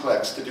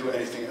complex to do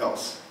anything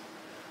else.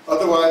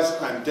 Otherwise,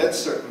 I'm dead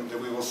certain that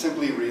we will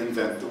simply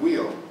reinvent the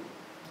wheel.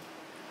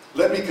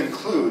 Let me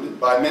conclude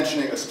by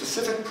mentioning a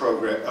specific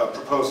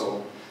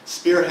proposal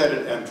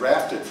spearheaded and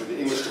drafted for the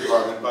English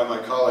department by my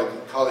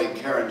colleague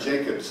Karen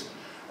Jacobs,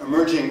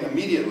 emerging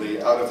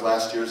immediately out of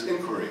last year's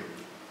inquiry.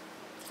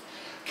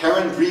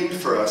 Karen dreamed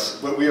for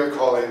us what we are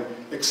calling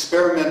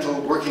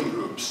experimental working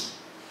groups,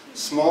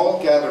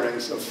 small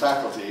gatherings of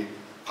faculty,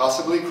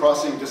 possibly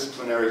crossing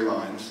disciplinary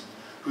lines,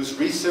 whose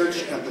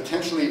research and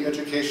potentially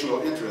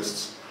educational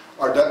interests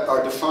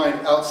are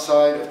defined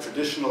outside of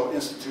traditional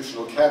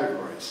institutional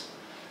categories,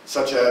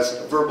 such as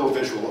verbal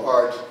visual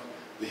art,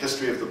 the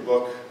history of the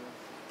book,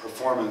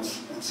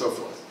 performance, and so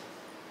forth.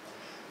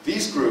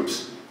 These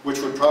groups,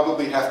 which would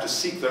probably have to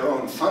seek their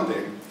own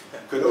funding,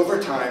 could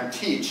over time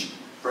teach,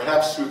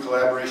 perhaps through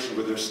collaboration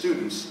with their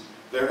students,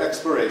 their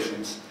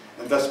explorations,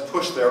 and thus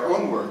push their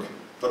own work,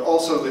 but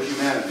also the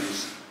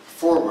humanities,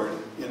 forward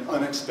in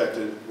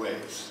unexpected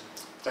ways.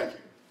 Thank you.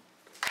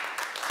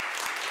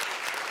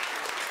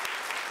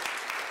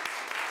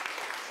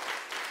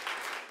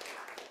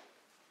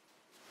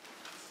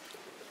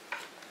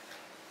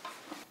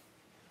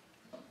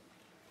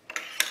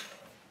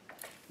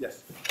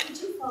 Yes. Could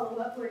you follow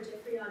up where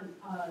Jeffrey on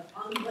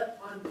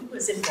who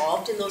was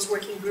involved in those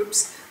working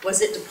groups?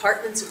 Was it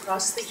departments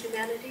across the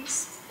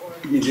humanities? Or?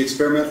 You mean the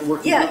experimental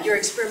working Yeah, groups? your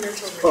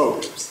experimental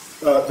working groups.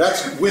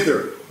 That's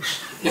Whither.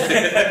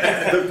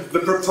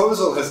 the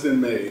proposal has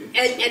been made.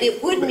 And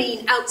it would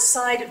mean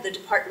outside of the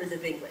Department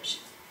of English.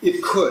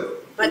 It could.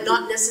 But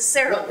not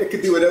necessarily. It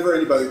could be whatever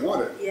anybody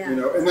wanted. Yeah. You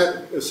know, and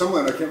that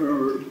someone, I can't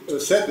remember,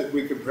 said that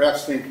we could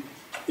perhaps think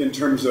in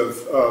terms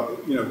of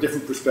you know,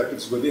 different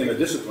perspectives within a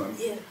discipline.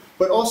 Yeah.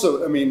 But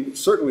also, I mean,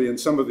 certainly in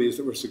some of these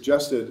that were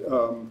suggested,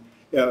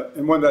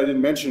 and one that I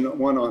didn't mention,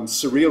 one on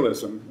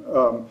surrealism,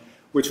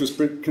 which was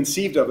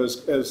conceived of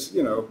as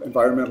you know,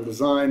 environmental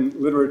design,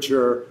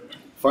 literature,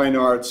 fine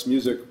arts,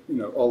 music, you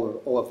know,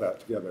 all of that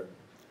together.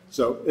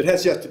 So it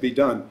has yet to be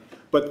done.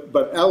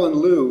 But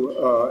Alan Liu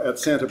at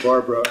Santa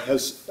Barbara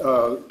has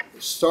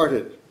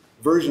started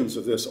versions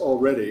of this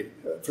already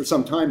for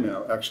some time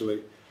now,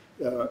 actually.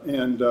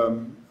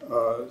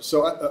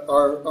 So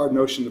our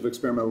notion of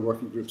experimental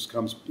working groups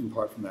comes in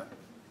part from that.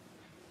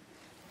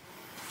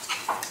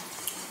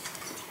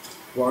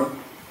 Warren?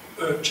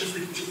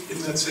 Jeffrey,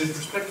 in that same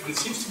perspective, it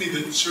seems to me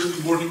that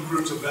certain working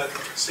groups of that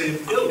same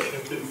ilk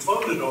have been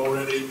funded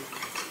already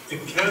in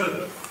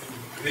Canada,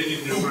 in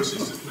Canadian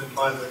universities,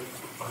 by the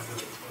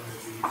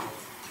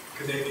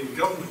Canadian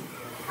government.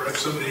 Perhaps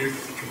somebody here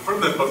can confirm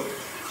that,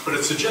 but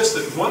it suggests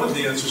that one of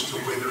the answers to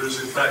Whither is,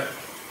 in fact,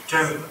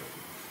 Canada.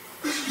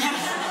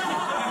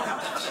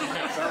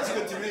 Sounds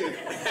good to me.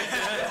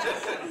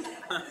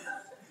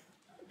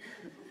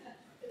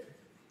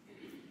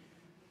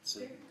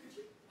 Could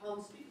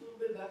you speak a little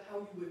bit about how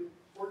you would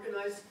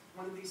organize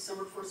one of these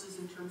summer courses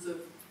in terms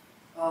of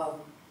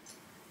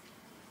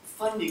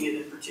funding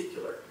it in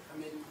particular? I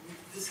mean,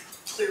 this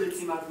clearly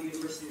came out of the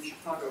University of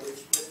Chicago,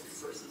 which has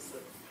resources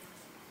that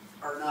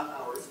are not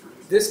ours.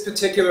 This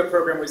particular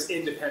program was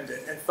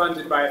independent and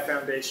funded by a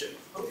foundation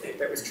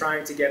that was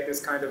trying to get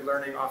this kind of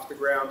learning off the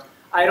ground.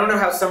 I don't know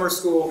how summer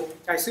school,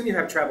 I assume you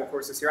have travel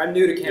courses here. I'm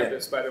new to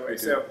campus, by the way.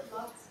 So,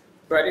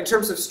 but in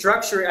terms of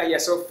structure,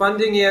 so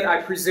funding it, I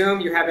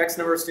presume you have X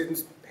number of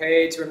students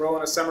pay to enroll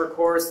in a summer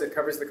course that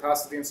covers the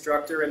cost of the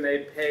instructor, and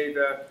they pay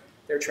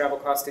their travel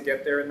costs to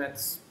get there, and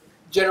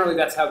generally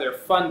that's how they're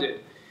funded.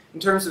 In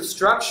terms of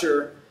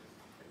structure,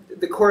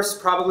 the course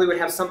probably would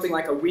have something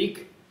like a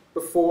week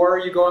before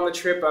you go on the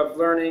trip of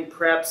learning,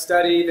 prep,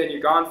 study, then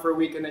you're gone for a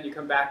week, and then you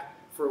come back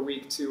for a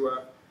week to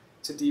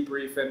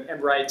debrief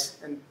and write.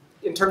 And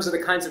in terms of the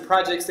kinds of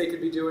projects they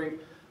could be doing,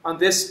 on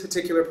this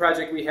particular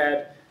project we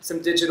had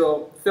some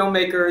digital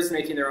filmmakers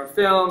making their own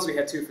films, we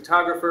had 2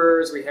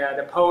 photographers, we had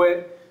a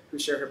poet who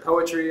shared her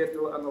poetry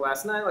on the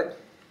last night. Like,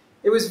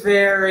 it was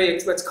very,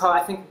 let's call,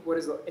 I think, what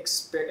is it,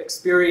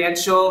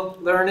 experiential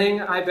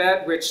learning, I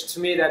bet, which to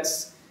me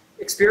that's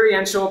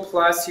experiential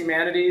plus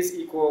humanities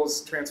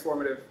equals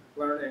transformative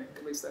learning.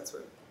 At least that's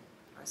what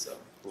I saw.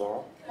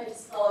 Laurel? Can I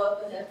just follow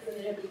up with that for a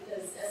minute,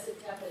 because as it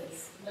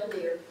happens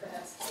Monday or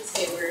perhaps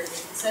Tuesday, the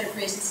Center for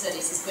Asian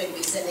Studies is going to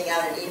be sending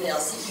out an email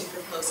seeking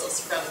proposals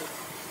from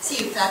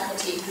CU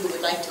faculty who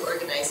would like to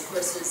organize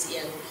courses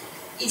in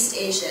East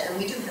Asia, and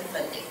we do have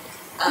funding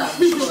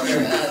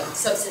for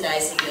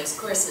subsidizing those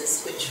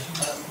courses, which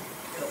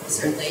will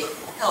certainly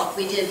help.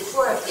 We did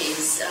 4 of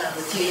these a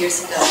few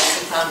years ago with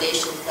some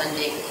foundation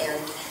funding,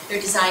 and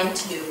they're designed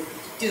to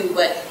do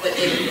what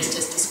David was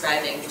just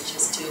describing, which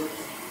is to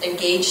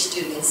engage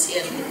students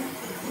in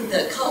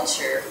the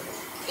culture,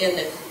 in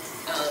the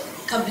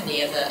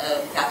company of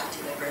a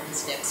faculty member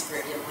who's an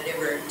expert in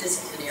whatever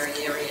disciplinary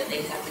area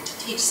they happen to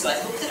teach. So I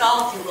hope that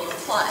all of you will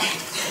apply.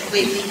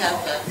 We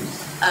have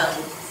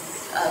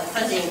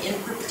funding in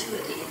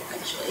perpetuity,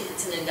 actually.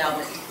 It's an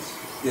endowment.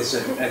 Yes,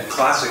 and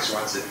classics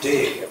runs a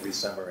day every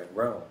summer in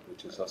Rome,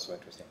 which is also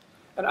interesting.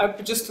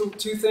 And just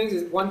 2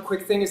 things. One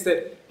quick thing is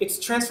that it's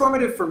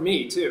transformative for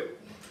me, too.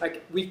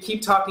 Like, we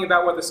keep talking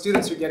about what the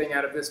students are getting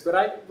out of this,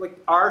 but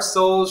our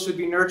souls should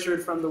be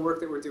nurtured from the work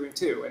that we're doing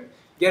too. And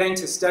getting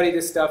to study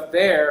this stuff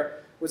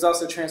there was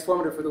also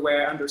transformative for the way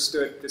I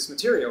understood this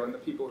material and the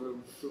people who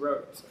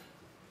wrote it. So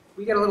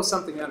we get a little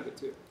something out of it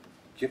too.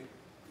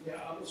 Yeah,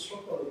 I was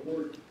struck by the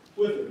word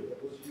 "whither"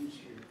 that was used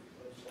here,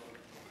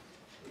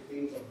 because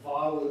means a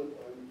violent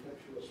or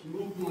impetuous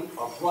movement,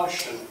 a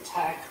rush, an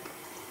attack,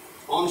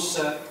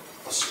 onset,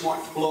 a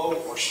smart blow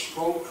or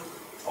stroke,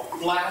 a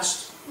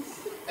blast.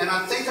 And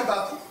I think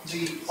about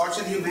the arts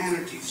and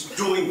humanities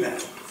doing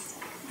that.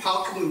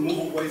 How can we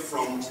move away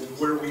from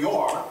where we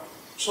are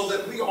so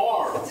that we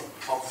are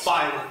a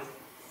violent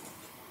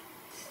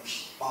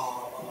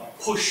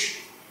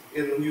push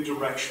in a new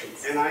direction?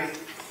 And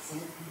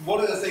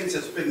one of the things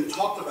that's been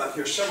talked about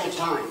here several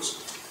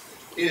times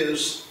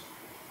is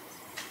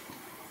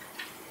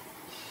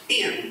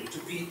to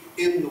be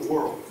in the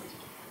world.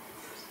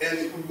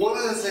 And one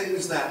of the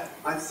things that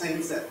I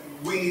think that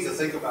we need to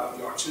think about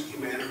in the arts and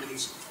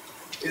humanities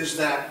is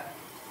that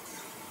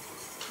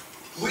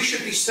we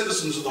should be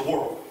citizens of the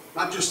world,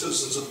 not just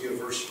citizens of the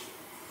university.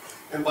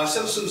 And by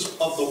citizens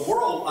of the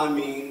world, I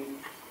mean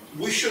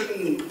we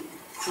shouldn't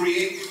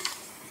create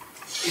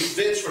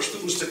events for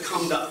students to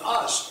come to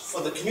us,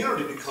 for the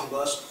community to come to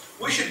us.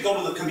 We should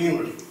go to the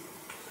community.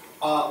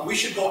 We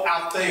should go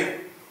out there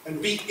and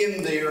be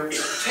in there,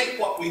 take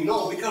what we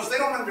know, because they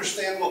don't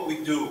understand what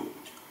we do.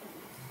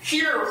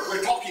 Here,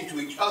 we're talking to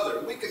each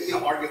other. We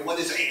can argue what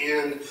is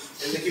and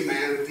the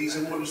humanities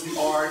and what is the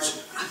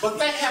arts, but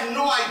they have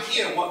no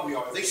idea what we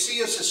are. They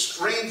see us as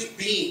strange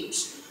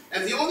beings.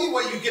 And the only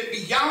way you get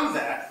beyond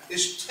that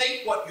is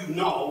take what you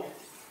know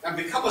and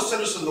become a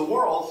citizen of the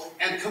world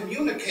and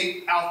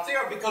communicate out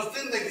there, because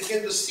then they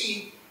begin to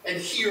see and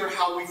hear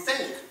how we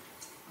think,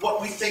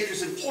 what we think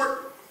is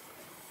important.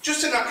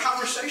 Just in a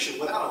conversation,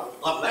 without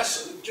a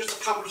lesson,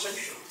 just a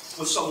conversation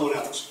with someone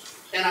else.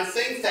 And I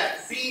think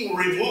that being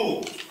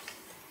removed,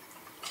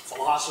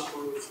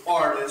 philosophers,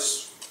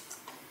 artists,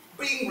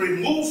 being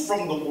removed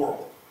from the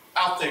world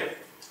out there.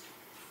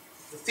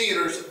 The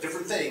theater is a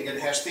different thing. It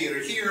has theater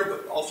here,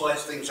 but also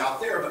has things out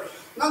there. But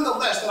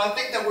nonetheless, I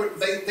think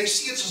that they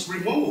see us as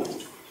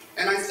removed.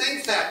 And I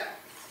think that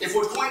if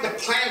we're going to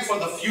plan for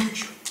the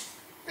future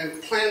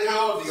and plan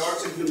how the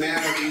arts and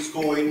humanities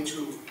going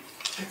to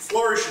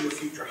flourish in the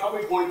future, how are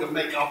we going to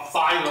make a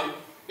violent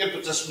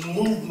impetus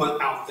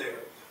movement out there,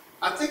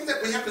 I think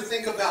that we have to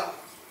think about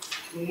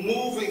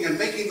moving and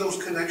making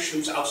those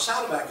connections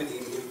outside of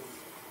academia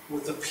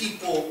with the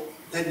people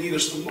that need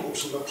us the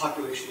most, and the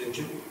population in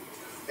general.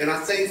 And I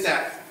think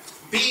that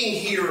being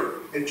here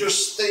and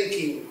just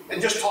thinking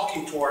and just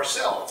talking to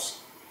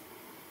ourselves,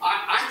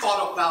 I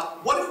thought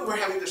about, what if we're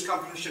having this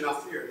conversation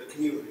out there in the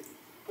community,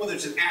 whether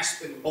it's in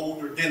Aspen,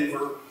 Boulder,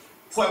 Denver,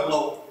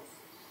 Pueblo,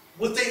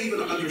 would they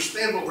even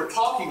understand what we're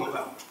talking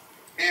about?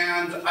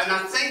 And I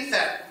think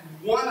that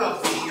one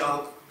of the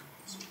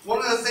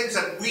things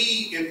that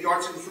we in the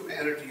arts and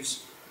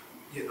humanities,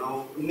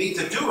 need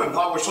to do, and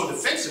why we're so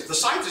defensive, the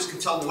scientists can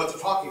tell them what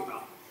they're talking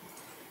about.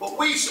 But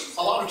we,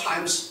 a lot of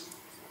times,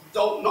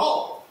 don't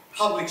know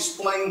how to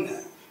explain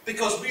that,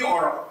 because we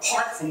are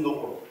apart from the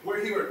world.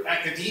 We're here at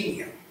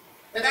academia.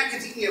 In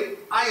academia,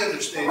 I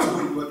understand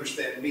you, you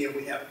understand me, and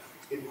we have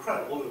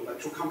incredible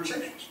intellectual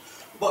conversations.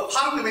 But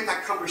how do we make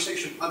that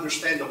conversation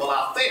understandable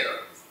out there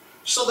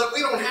so that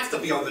we don't have to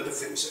be on the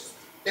defensive?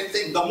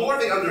 The more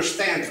they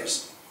understand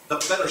us, the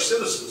better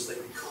citizens they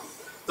become.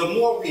 The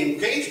more we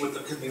engage with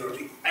the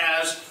community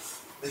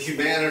as the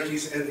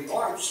humanities and the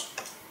arts,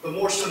 the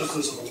more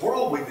citizens of the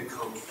world we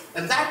become.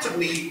 And that, to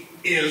me,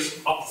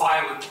 is a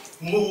violent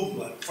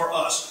movement for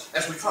us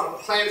as we try to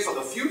plan for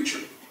the future.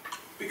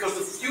 Because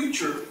the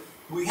future,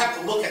 we have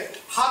to look at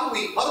how do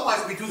we,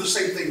 otherwise we do the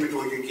same thing we're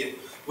doing again.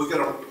 We're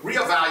going to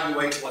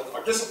reevaluate what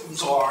our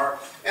disciplines are,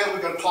 and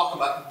we're going to talk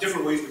about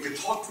different ways we can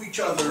talk to each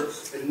other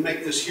and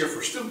make this here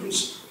for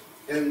students.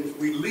 And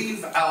we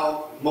leave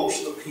out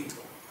most of the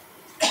people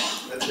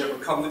that never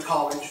come to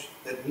college,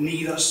 that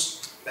need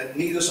us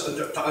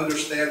to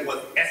understand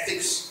what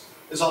ethics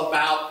is all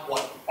about,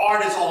 what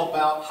art is all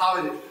about,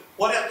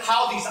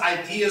 how these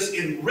ideas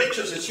enrich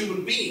us as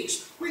human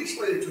beings. We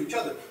explain it to each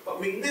other, but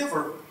we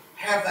never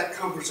have that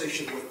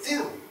conversation with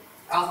them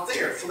out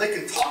there so they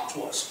can talk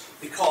to us,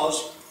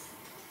 because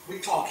we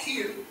talk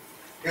here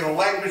in a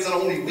language that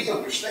only we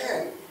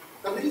understand.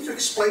 Now we need to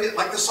explain it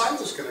like the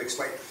scientists can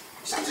explain.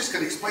 The scientists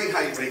can explain how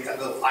you make that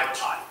little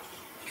iPod.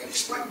 You can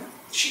explain that.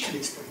 She can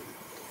explain that.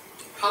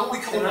 How we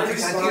come up with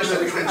these ideas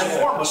that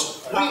transform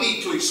us, we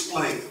need to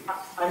explain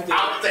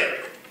out there.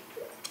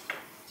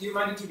 Do you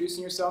mind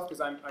introducing yourself?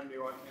 Because I'm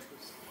new on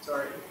campus.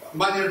 Sorry.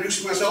 Mind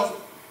introducing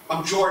myself?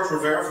 I'm George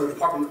Rivera from the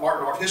Department of Art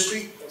and Art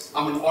History.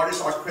 I'm an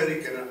artist, art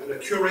critic, and a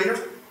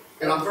curator.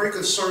 And I'm very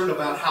concerned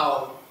about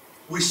how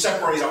we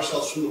separate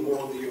ourselves from the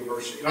world of the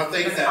university. And I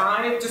think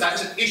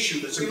that's an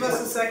issue that's important.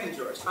 Give us a second,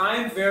 George.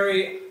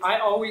 I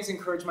always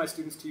encourage my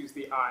students to use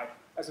the I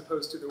as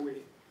opposed to the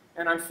we.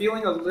 And I'm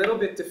feeling a little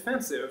bit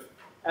defensive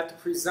at the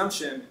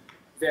presumption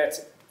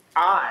that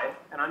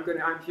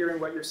I'm hearing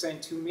what you're saying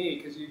to me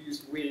because you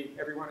used we,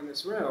 everyone in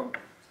this room.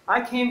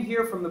 I came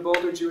here from the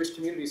Boulder Jewish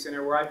Community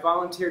Center where I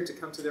volunteered to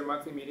come to their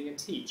monthly meeting and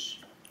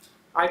teach.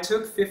 I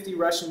took 50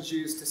 Russian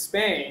Jews to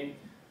Spain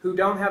who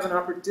didn't have an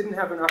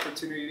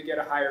opportunity to get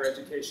a higher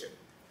education.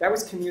 That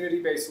was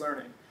community-based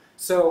learning.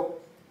 So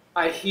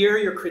I hear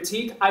your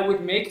critique. I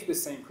would make the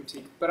same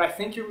critique, but I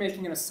think you're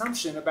making an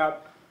assumption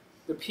about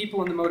the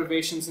people and the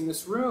motivations in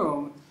this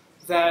room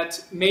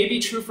that may be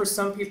true for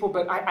some people,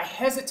 but I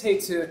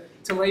hesitate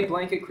to lay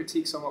blanket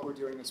critiques on what we're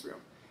doing in this room.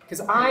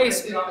 Because I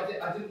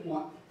didn't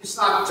want, it's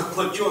not to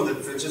put you on the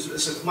defense,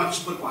 it's as much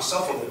to put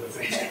myself on the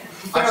defense.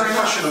 It's a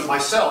question of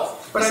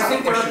myself. But I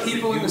think there are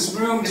people in this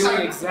room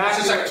doing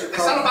exactly what you're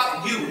It's not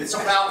about you, it's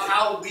about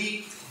how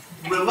we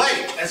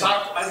relate. As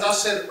I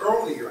said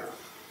earlier,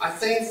 I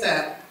think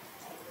that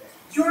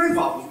you're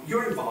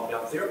involved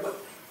out there, but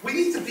we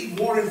need to be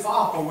more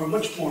involved or we're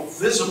much more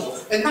visible.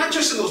 And not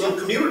just in those little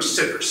community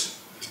centers.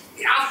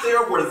 Out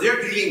there where they're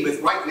dealing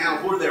with right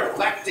now, where they're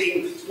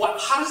electing,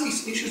 how do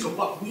these issues of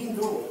what we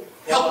know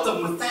help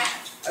them with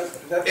that?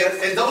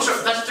 And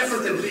that's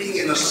different than being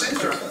in a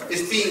center.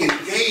 It's being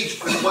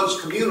engaged with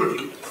one's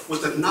community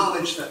with the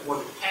knowledge that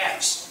one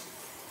has.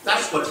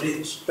 That's what it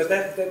is. But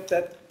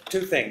that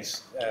two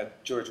things,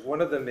 George. One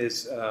of them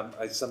is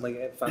I suddenly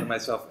found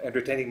myself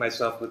entertaining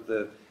myself with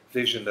the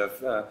vision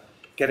of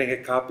getting a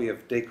copy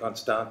of De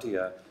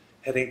Constantia,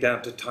 heading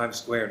down to Times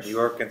Square in New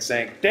York and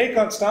saying, De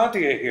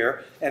Constantia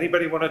here,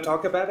 anybody want to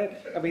talk about it?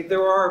 I mean,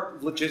 there are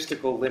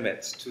logistical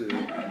limits to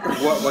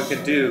what one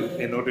can do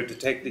in order to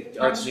take the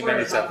arts and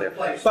humanities out there.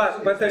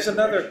 But there's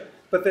another,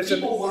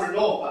 People want to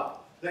know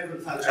about De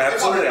Constantia.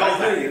 Absolutely, They want I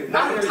to know hear you. that.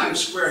 Not in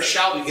Times Square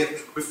shall we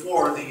get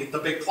before the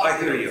big clock. I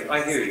hear you.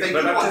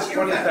 But I'm just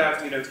pointing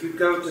out, you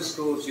go to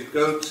schools, you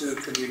go to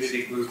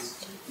community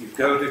groups, you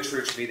go to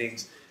church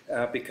meetings,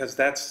 because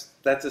that's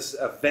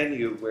a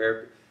venue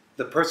where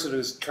the person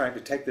who's trying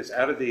to take this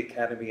out of the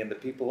academy and the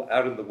people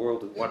out in the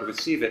world who want to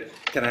receive it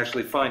can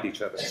actually find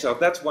each other. So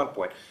that's one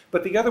point.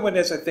 But the other one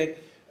is, I think,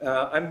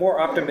 I'm more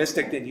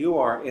optimistic than you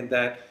are in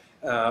that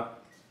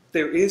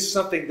there is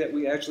something that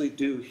we actually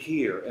do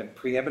here and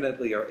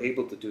preeminently are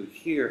able to do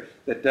here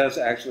that does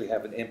actually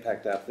have an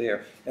impact out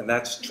there, and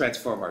that's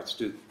transform our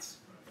students.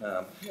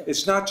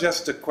 It's not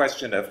just a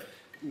question of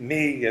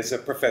me as a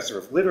professor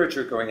of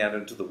literature going out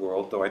into the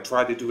world, though I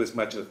try to do as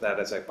much of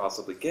that as I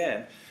possibly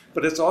can,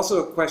 but it's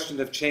also a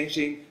question of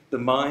changing the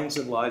minds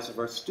and lives of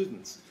our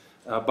students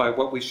by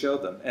what we show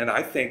them. And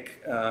I think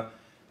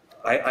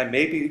I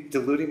may be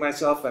deluding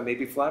myself, I may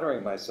be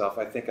flattering myself.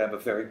 I think I'm a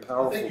very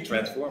powerful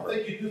transformer. I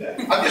think you do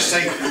that. I'm just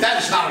saying,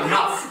 that is not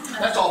enough.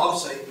 That's all I'm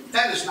saying.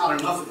 That is not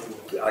enough in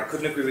the world. I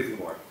couldn't agree with you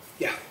more.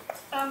 Yeah.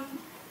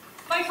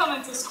 My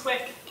comment is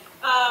quick.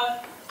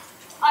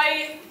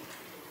 I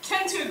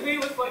tend to agree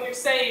with what you're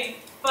saying,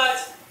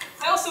 but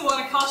I also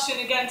want to caution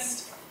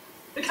against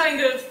the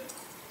kind of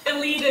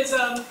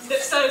elitism that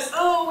says,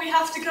 oh, we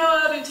have to go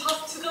out and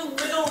talk to the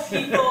little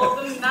people,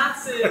 the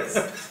masses.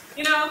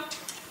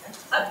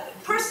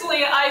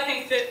 Personally, I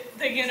think that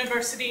the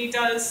university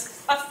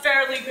does a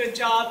fairly good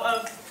job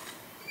of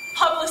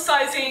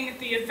publicizing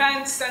the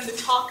events and the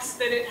talks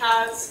that it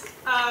has.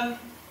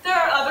 There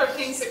are other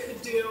things it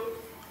could do.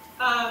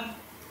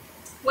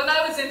 When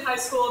I was in high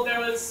school, there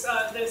was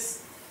this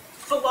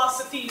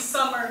philosophy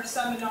summer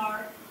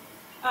seminar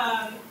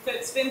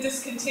that's been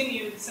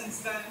discontinued since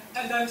then,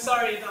 and I'm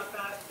sorry about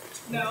that.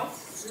 No?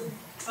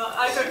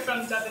 I heard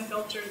from Devin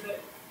Belcher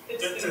that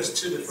there's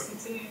two different.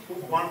 Discontinued.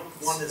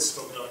 One is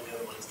still going, the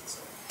other one is the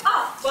same.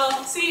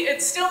 Well, see,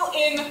 it's still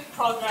in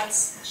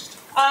progress.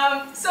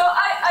 So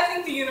I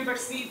think the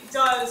university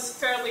does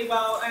fairly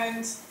well,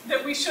 and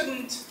that we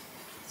should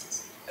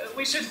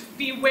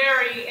be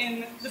wary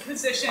in the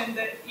position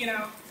that,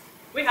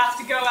 we have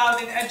to go out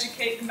and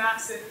educate the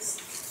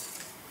masses,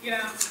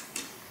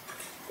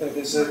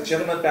 There's a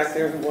gentleman back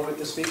there who wanted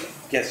to speak.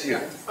 Yes, you.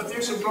 But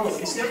there's a role.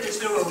 Is there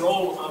a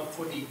role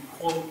for the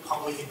quote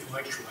public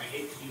intellectual? I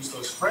hate to use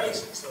those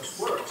phrases, those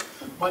words,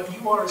 but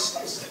you are a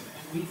citizen,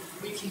 and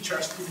we teach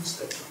our students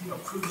that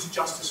prudence,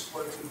 justice,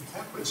 fortitude, and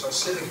temperance are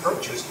civic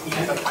virtues, and we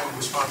have that kind of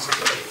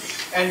responsibility.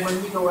 And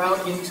when we go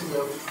out into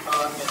the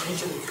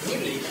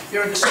community,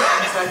 there are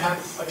discussions that have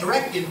a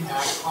direct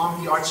impact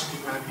on the arts and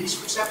humanities,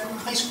 for example, in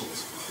high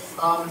schools.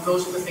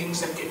 Those are the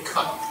things that get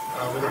cut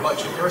with a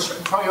budget. There are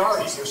certain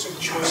priorities, there are certain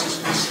choices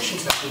and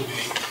decisions that we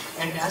make.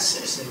 And as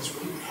citizens,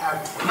 we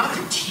have not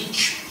to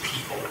teach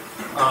people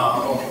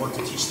or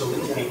to teach the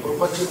little people,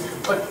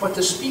 but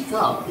to speak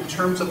up in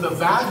terms of the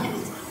value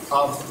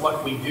of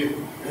what we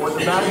do, or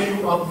the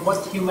value of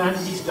what the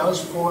humanities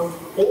does for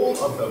all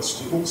of those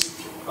students.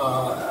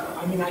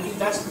 I think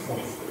that's the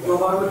point.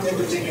 Well, I would tend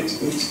to think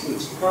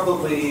it's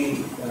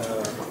probably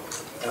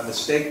a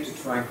mistake to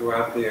try and go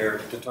out there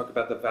to talk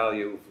about the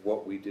value of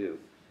what we do,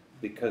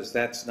 because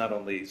that's not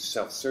only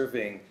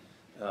self-serving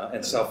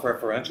and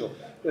self-referential,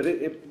 but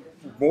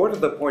more to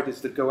the point is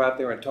to go out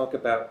there and talk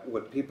about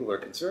what people are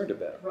concerned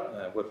about,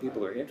 what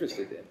people are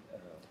interested in.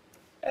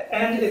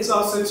 And it's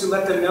also to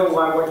let them know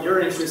why what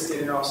you're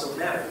interested in also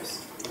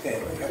matters.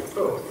 Okay.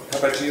 Cool. How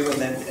about you, and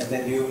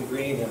then you, and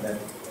Green, and then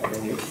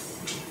you?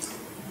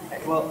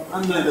 Well,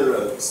 I'm neither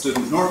a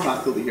student nor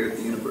faculty here at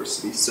the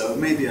university, so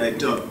maybe I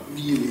don't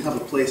really have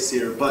a place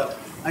here, but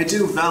I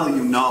do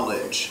value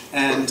knowledge.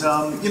 And,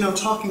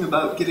 talking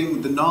about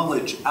getting the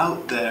knowledge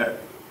out there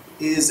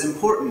is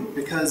important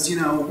because,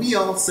 we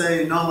all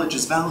say knowledge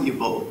is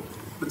valuable,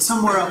 but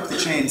somewhere up the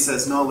chain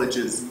says knowledge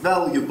is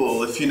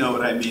valuable, if you know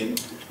what I mean.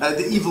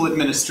 the evil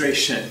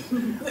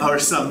administration or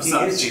some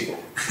such. Evil.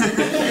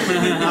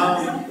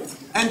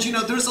 And you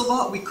know, there's a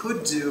lot we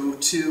could do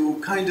to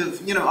kind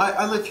of, you know,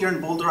 I live here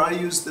in Boulder. I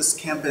use this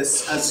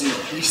campus as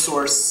a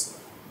resource,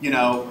 you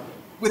know,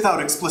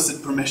 without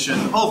explicit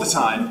permission all the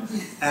time.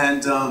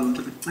 And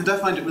I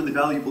find it really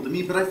valuable to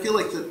me, but I feel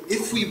like that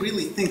if we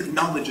really think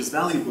knowledge is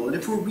valuable, and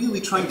if we're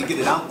really trying to get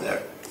it out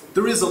there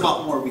is a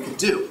lot more we could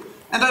do.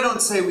 And I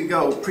don't say we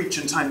go preach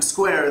in Times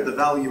Square the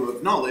value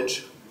of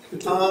knowledge,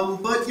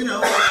 but you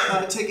know,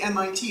 take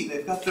MIT.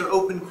 They've got their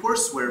open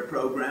courseware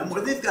program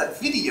where they've got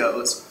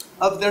videos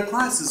of their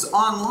classes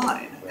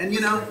online, and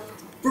you know,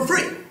 for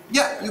free.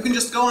 Yeah, you can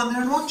just go on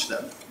there and watch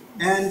them.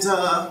 And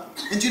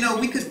you know,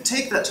 we could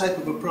take that type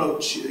of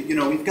approach. You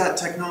know, we've got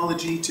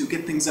technology to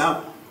get things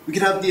out. We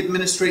could have the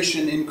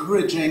administration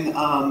encouraging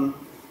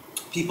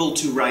people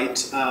to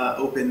write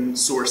open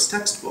source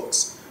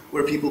textbooks,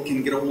 where people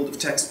can get a hold of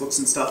textbooks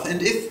and stuff.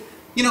 And if,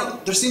 you know,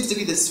 there seems to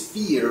be this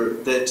fear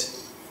that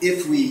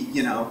if we,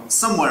 you know,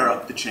 somewhere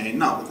up the chain,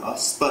 not with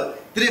us,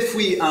 but that if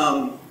we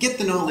get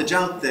the knowledge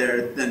out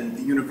there, then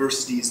the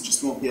universities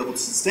just won't be able to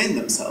sustain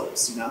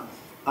themselves, you know?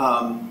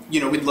 You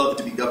know, we'd love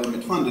to be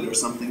government funded or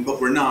something,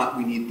 but we're not.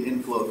 We need the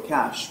inflow of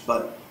cash.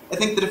 But I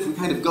think that if we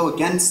kind of go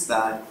against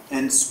that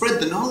and spread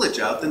the knowledge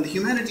out, then the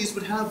humanities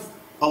would have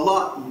a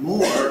lot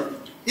more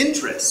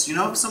interest. You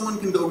know, if someone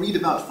can go read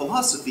about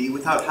philosophy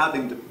without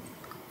having to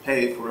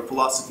pay for a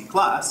philosophy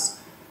class,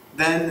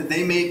 then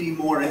they may be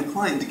more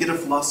inclined to get a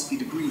philosophy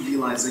degree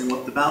realizing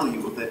what the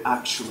value of it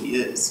actually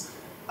is.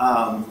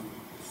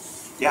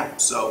 Yeah,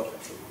 so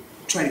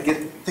try to get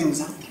things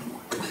out there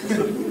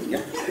more.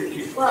 Yeah.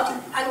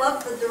 Well, I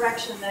love the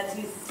direction that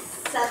you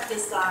set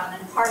this on,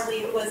 and partly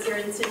it was your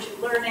in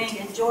situ learning,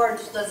 and George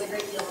does a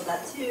great deal of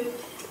that too.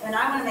 And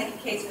I want to make a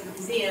case for the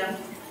museum,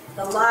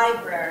 the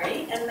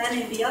library, and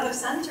many of the other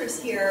centers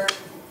here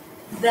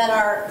that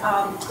are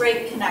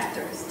great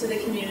connectors to the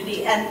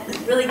community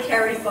and really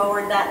carry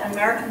forward that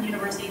American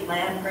University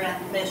land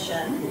grant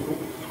mission.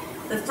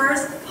 The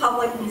first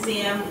public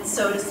museum,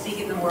 so to speak,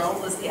 in the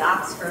world was the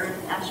Oxford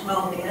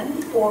Ashmolean,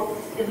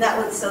 and that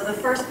was, so the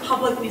first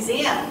public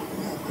museum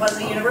was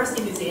a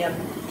university museum.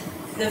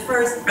 The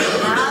first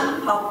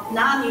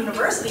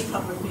non-university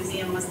public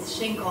museum was the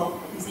Schinkel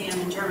Museum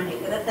in Germany.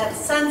 But that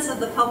sense of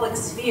the public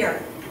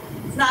sphere,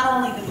 it's not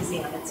only the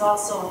museum, it's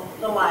also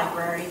the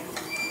library,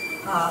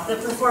 the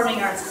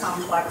performing arts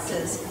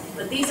complexes.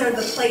 But these are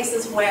the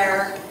places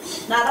where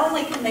not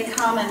only can they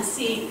come and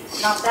see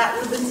not that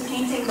Rubens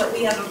painting, but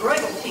we have a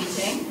Bruegel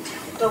painting,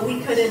 but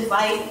we could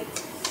invite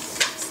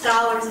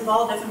scholars of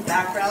all different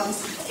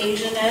backgrounds,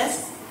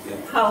 Asianists,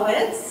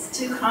 poets,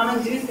 to come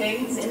and do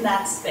things in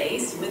that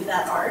space with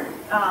that art.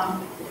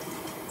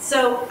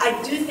 So I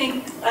do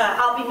think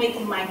I'll be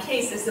making my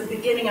case as the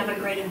beginning of a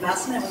great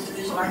investment with the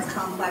Visual Arts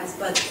Complex,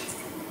 but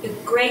a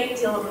great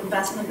deal of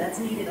investment that's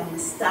needed on the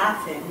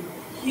staffing,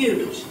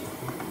 huge.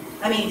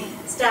 I mean,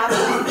 staff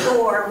of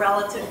 4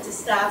 relative to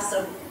staffs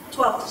of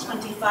 12 to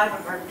 25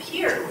 of our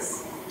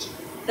peers.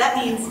 That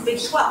means Big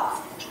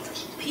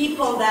 12.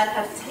 People that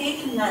have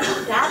taken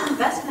that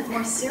investment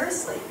more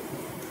seriously.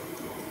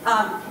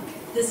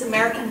 This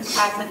American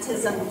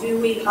pragmatism,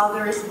 doing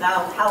others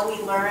about how we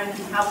learn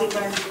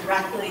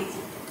directly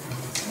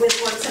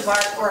with works of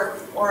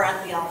art or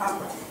at the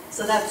Alhambra.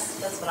 So that's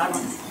what I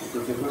want to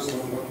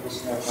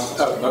say.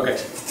 Oh, okay.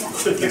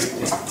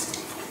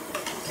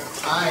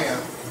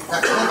 I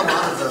think a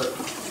lot of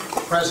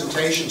the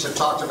presentations have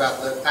talked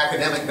about the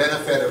academic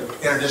benefit of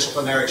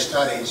interdisciplinary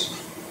studies,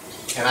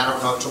 and I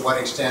don't know to what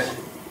extent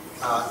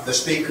the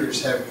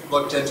speakers have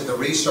looked into the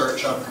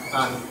research on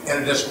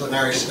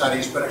interdisciplinary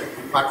studies, but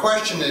my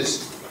question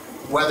is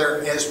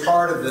whether as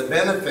part of the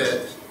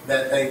benefit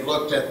that they've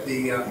looked at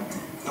the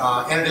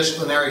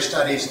interdisciplinary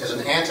studies as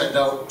an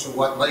antidote to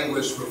what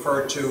linguists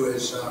refer to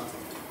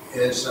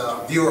as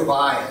viewer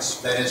bias.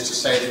 That is to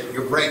say that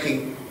you're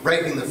breaking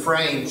the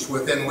frames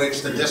within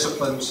which the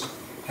disciplines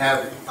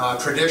have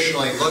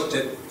traditionally looked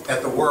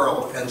at the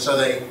world, and so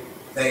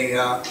they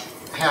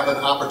have an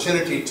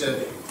opportunity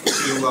to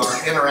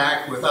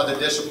interact with other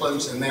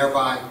disciplines and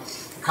thereby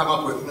come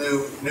up with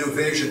new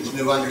visions,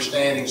 new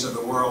understandings of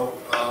the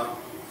world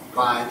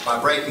by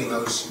breaking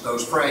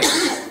those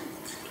frames.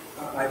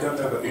 I don't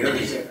know about the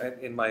others.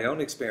 In my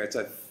own experience,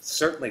 I've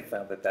certainly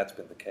found that that's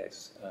been the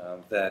case.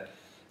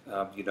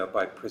 You know,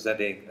 by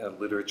presenting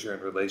literature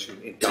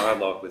in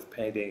dialogue with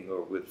painting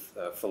or with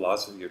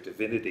philosophy or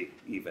divinity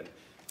even.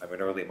 I'm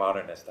an early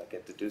modernist, I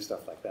get to do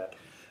stuff like that.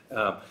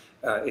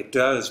 It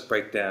does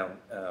break down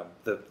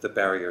the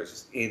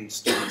barriers in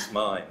students'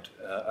 mind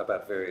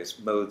about various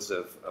modes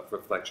of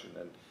reflection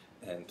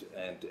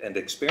and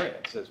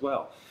experience as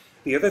well.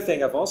 The other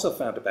thing I've also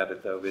found about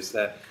it, though, is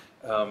that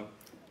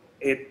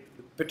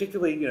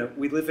particularly, you know,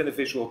 we live in a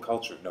visual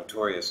culture,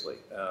 notoriously.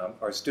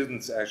 Our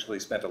students actually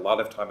spend a lot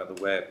of time on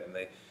the web, and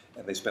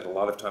they spend a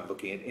lot of time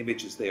looking at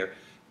images there.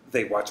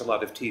 They watch a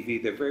lot of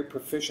TV. They're very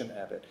proficient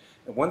at it.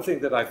 And one thing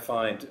that I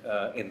find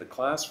in the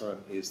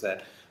classroom is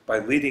that by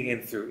leading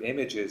in through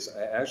images,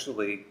 I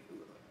actually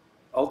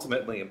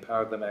ultimately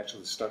empower them to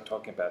actually start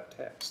talking about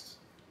texts.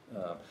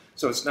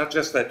 So it's not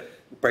just that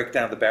break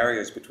down the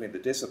barriers between the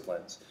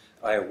disciplines.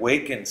 I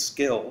awaken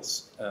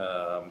skills,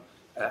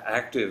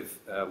 active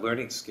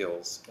learning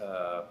skills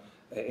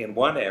in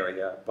one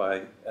area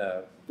by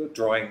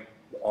drawing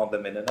on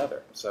them in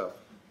another. So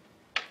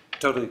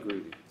totally agree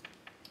with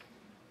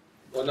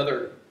you.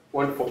 Another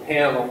wonderful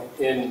panel.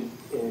 In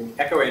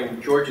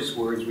echoing George's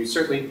words, we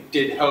certainly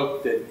did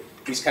hope that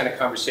these kind of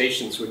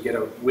conversations would get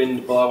a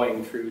wind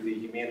blowing through the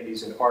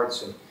humanities and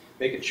arts and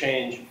make a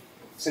change.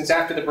 Since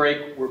after the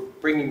break we're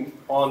bringing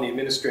on the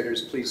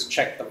administrators, please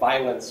check the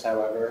violence,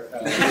 however.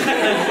 The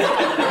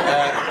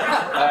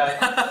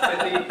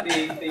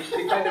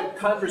kind of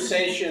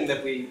conversation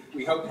that we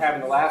hope to have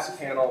in the last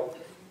panel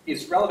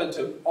is relevant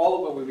to all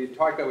of what we've been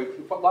talking about.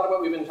 A lot of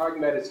what we've been talking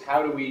about is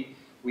how do we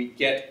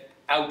get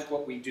out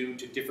what we do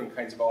to different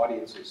kinds of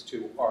audiences,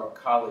 to our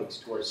colleagues,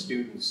 to our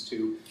students,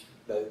 to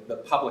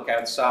the public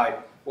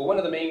outside. Well, one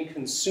of the main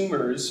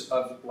consumers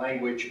of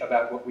language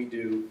about what we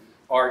do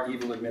are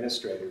evil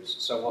administrators.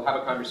 So we'll have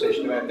a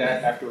conversation about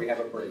that after we have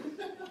a break.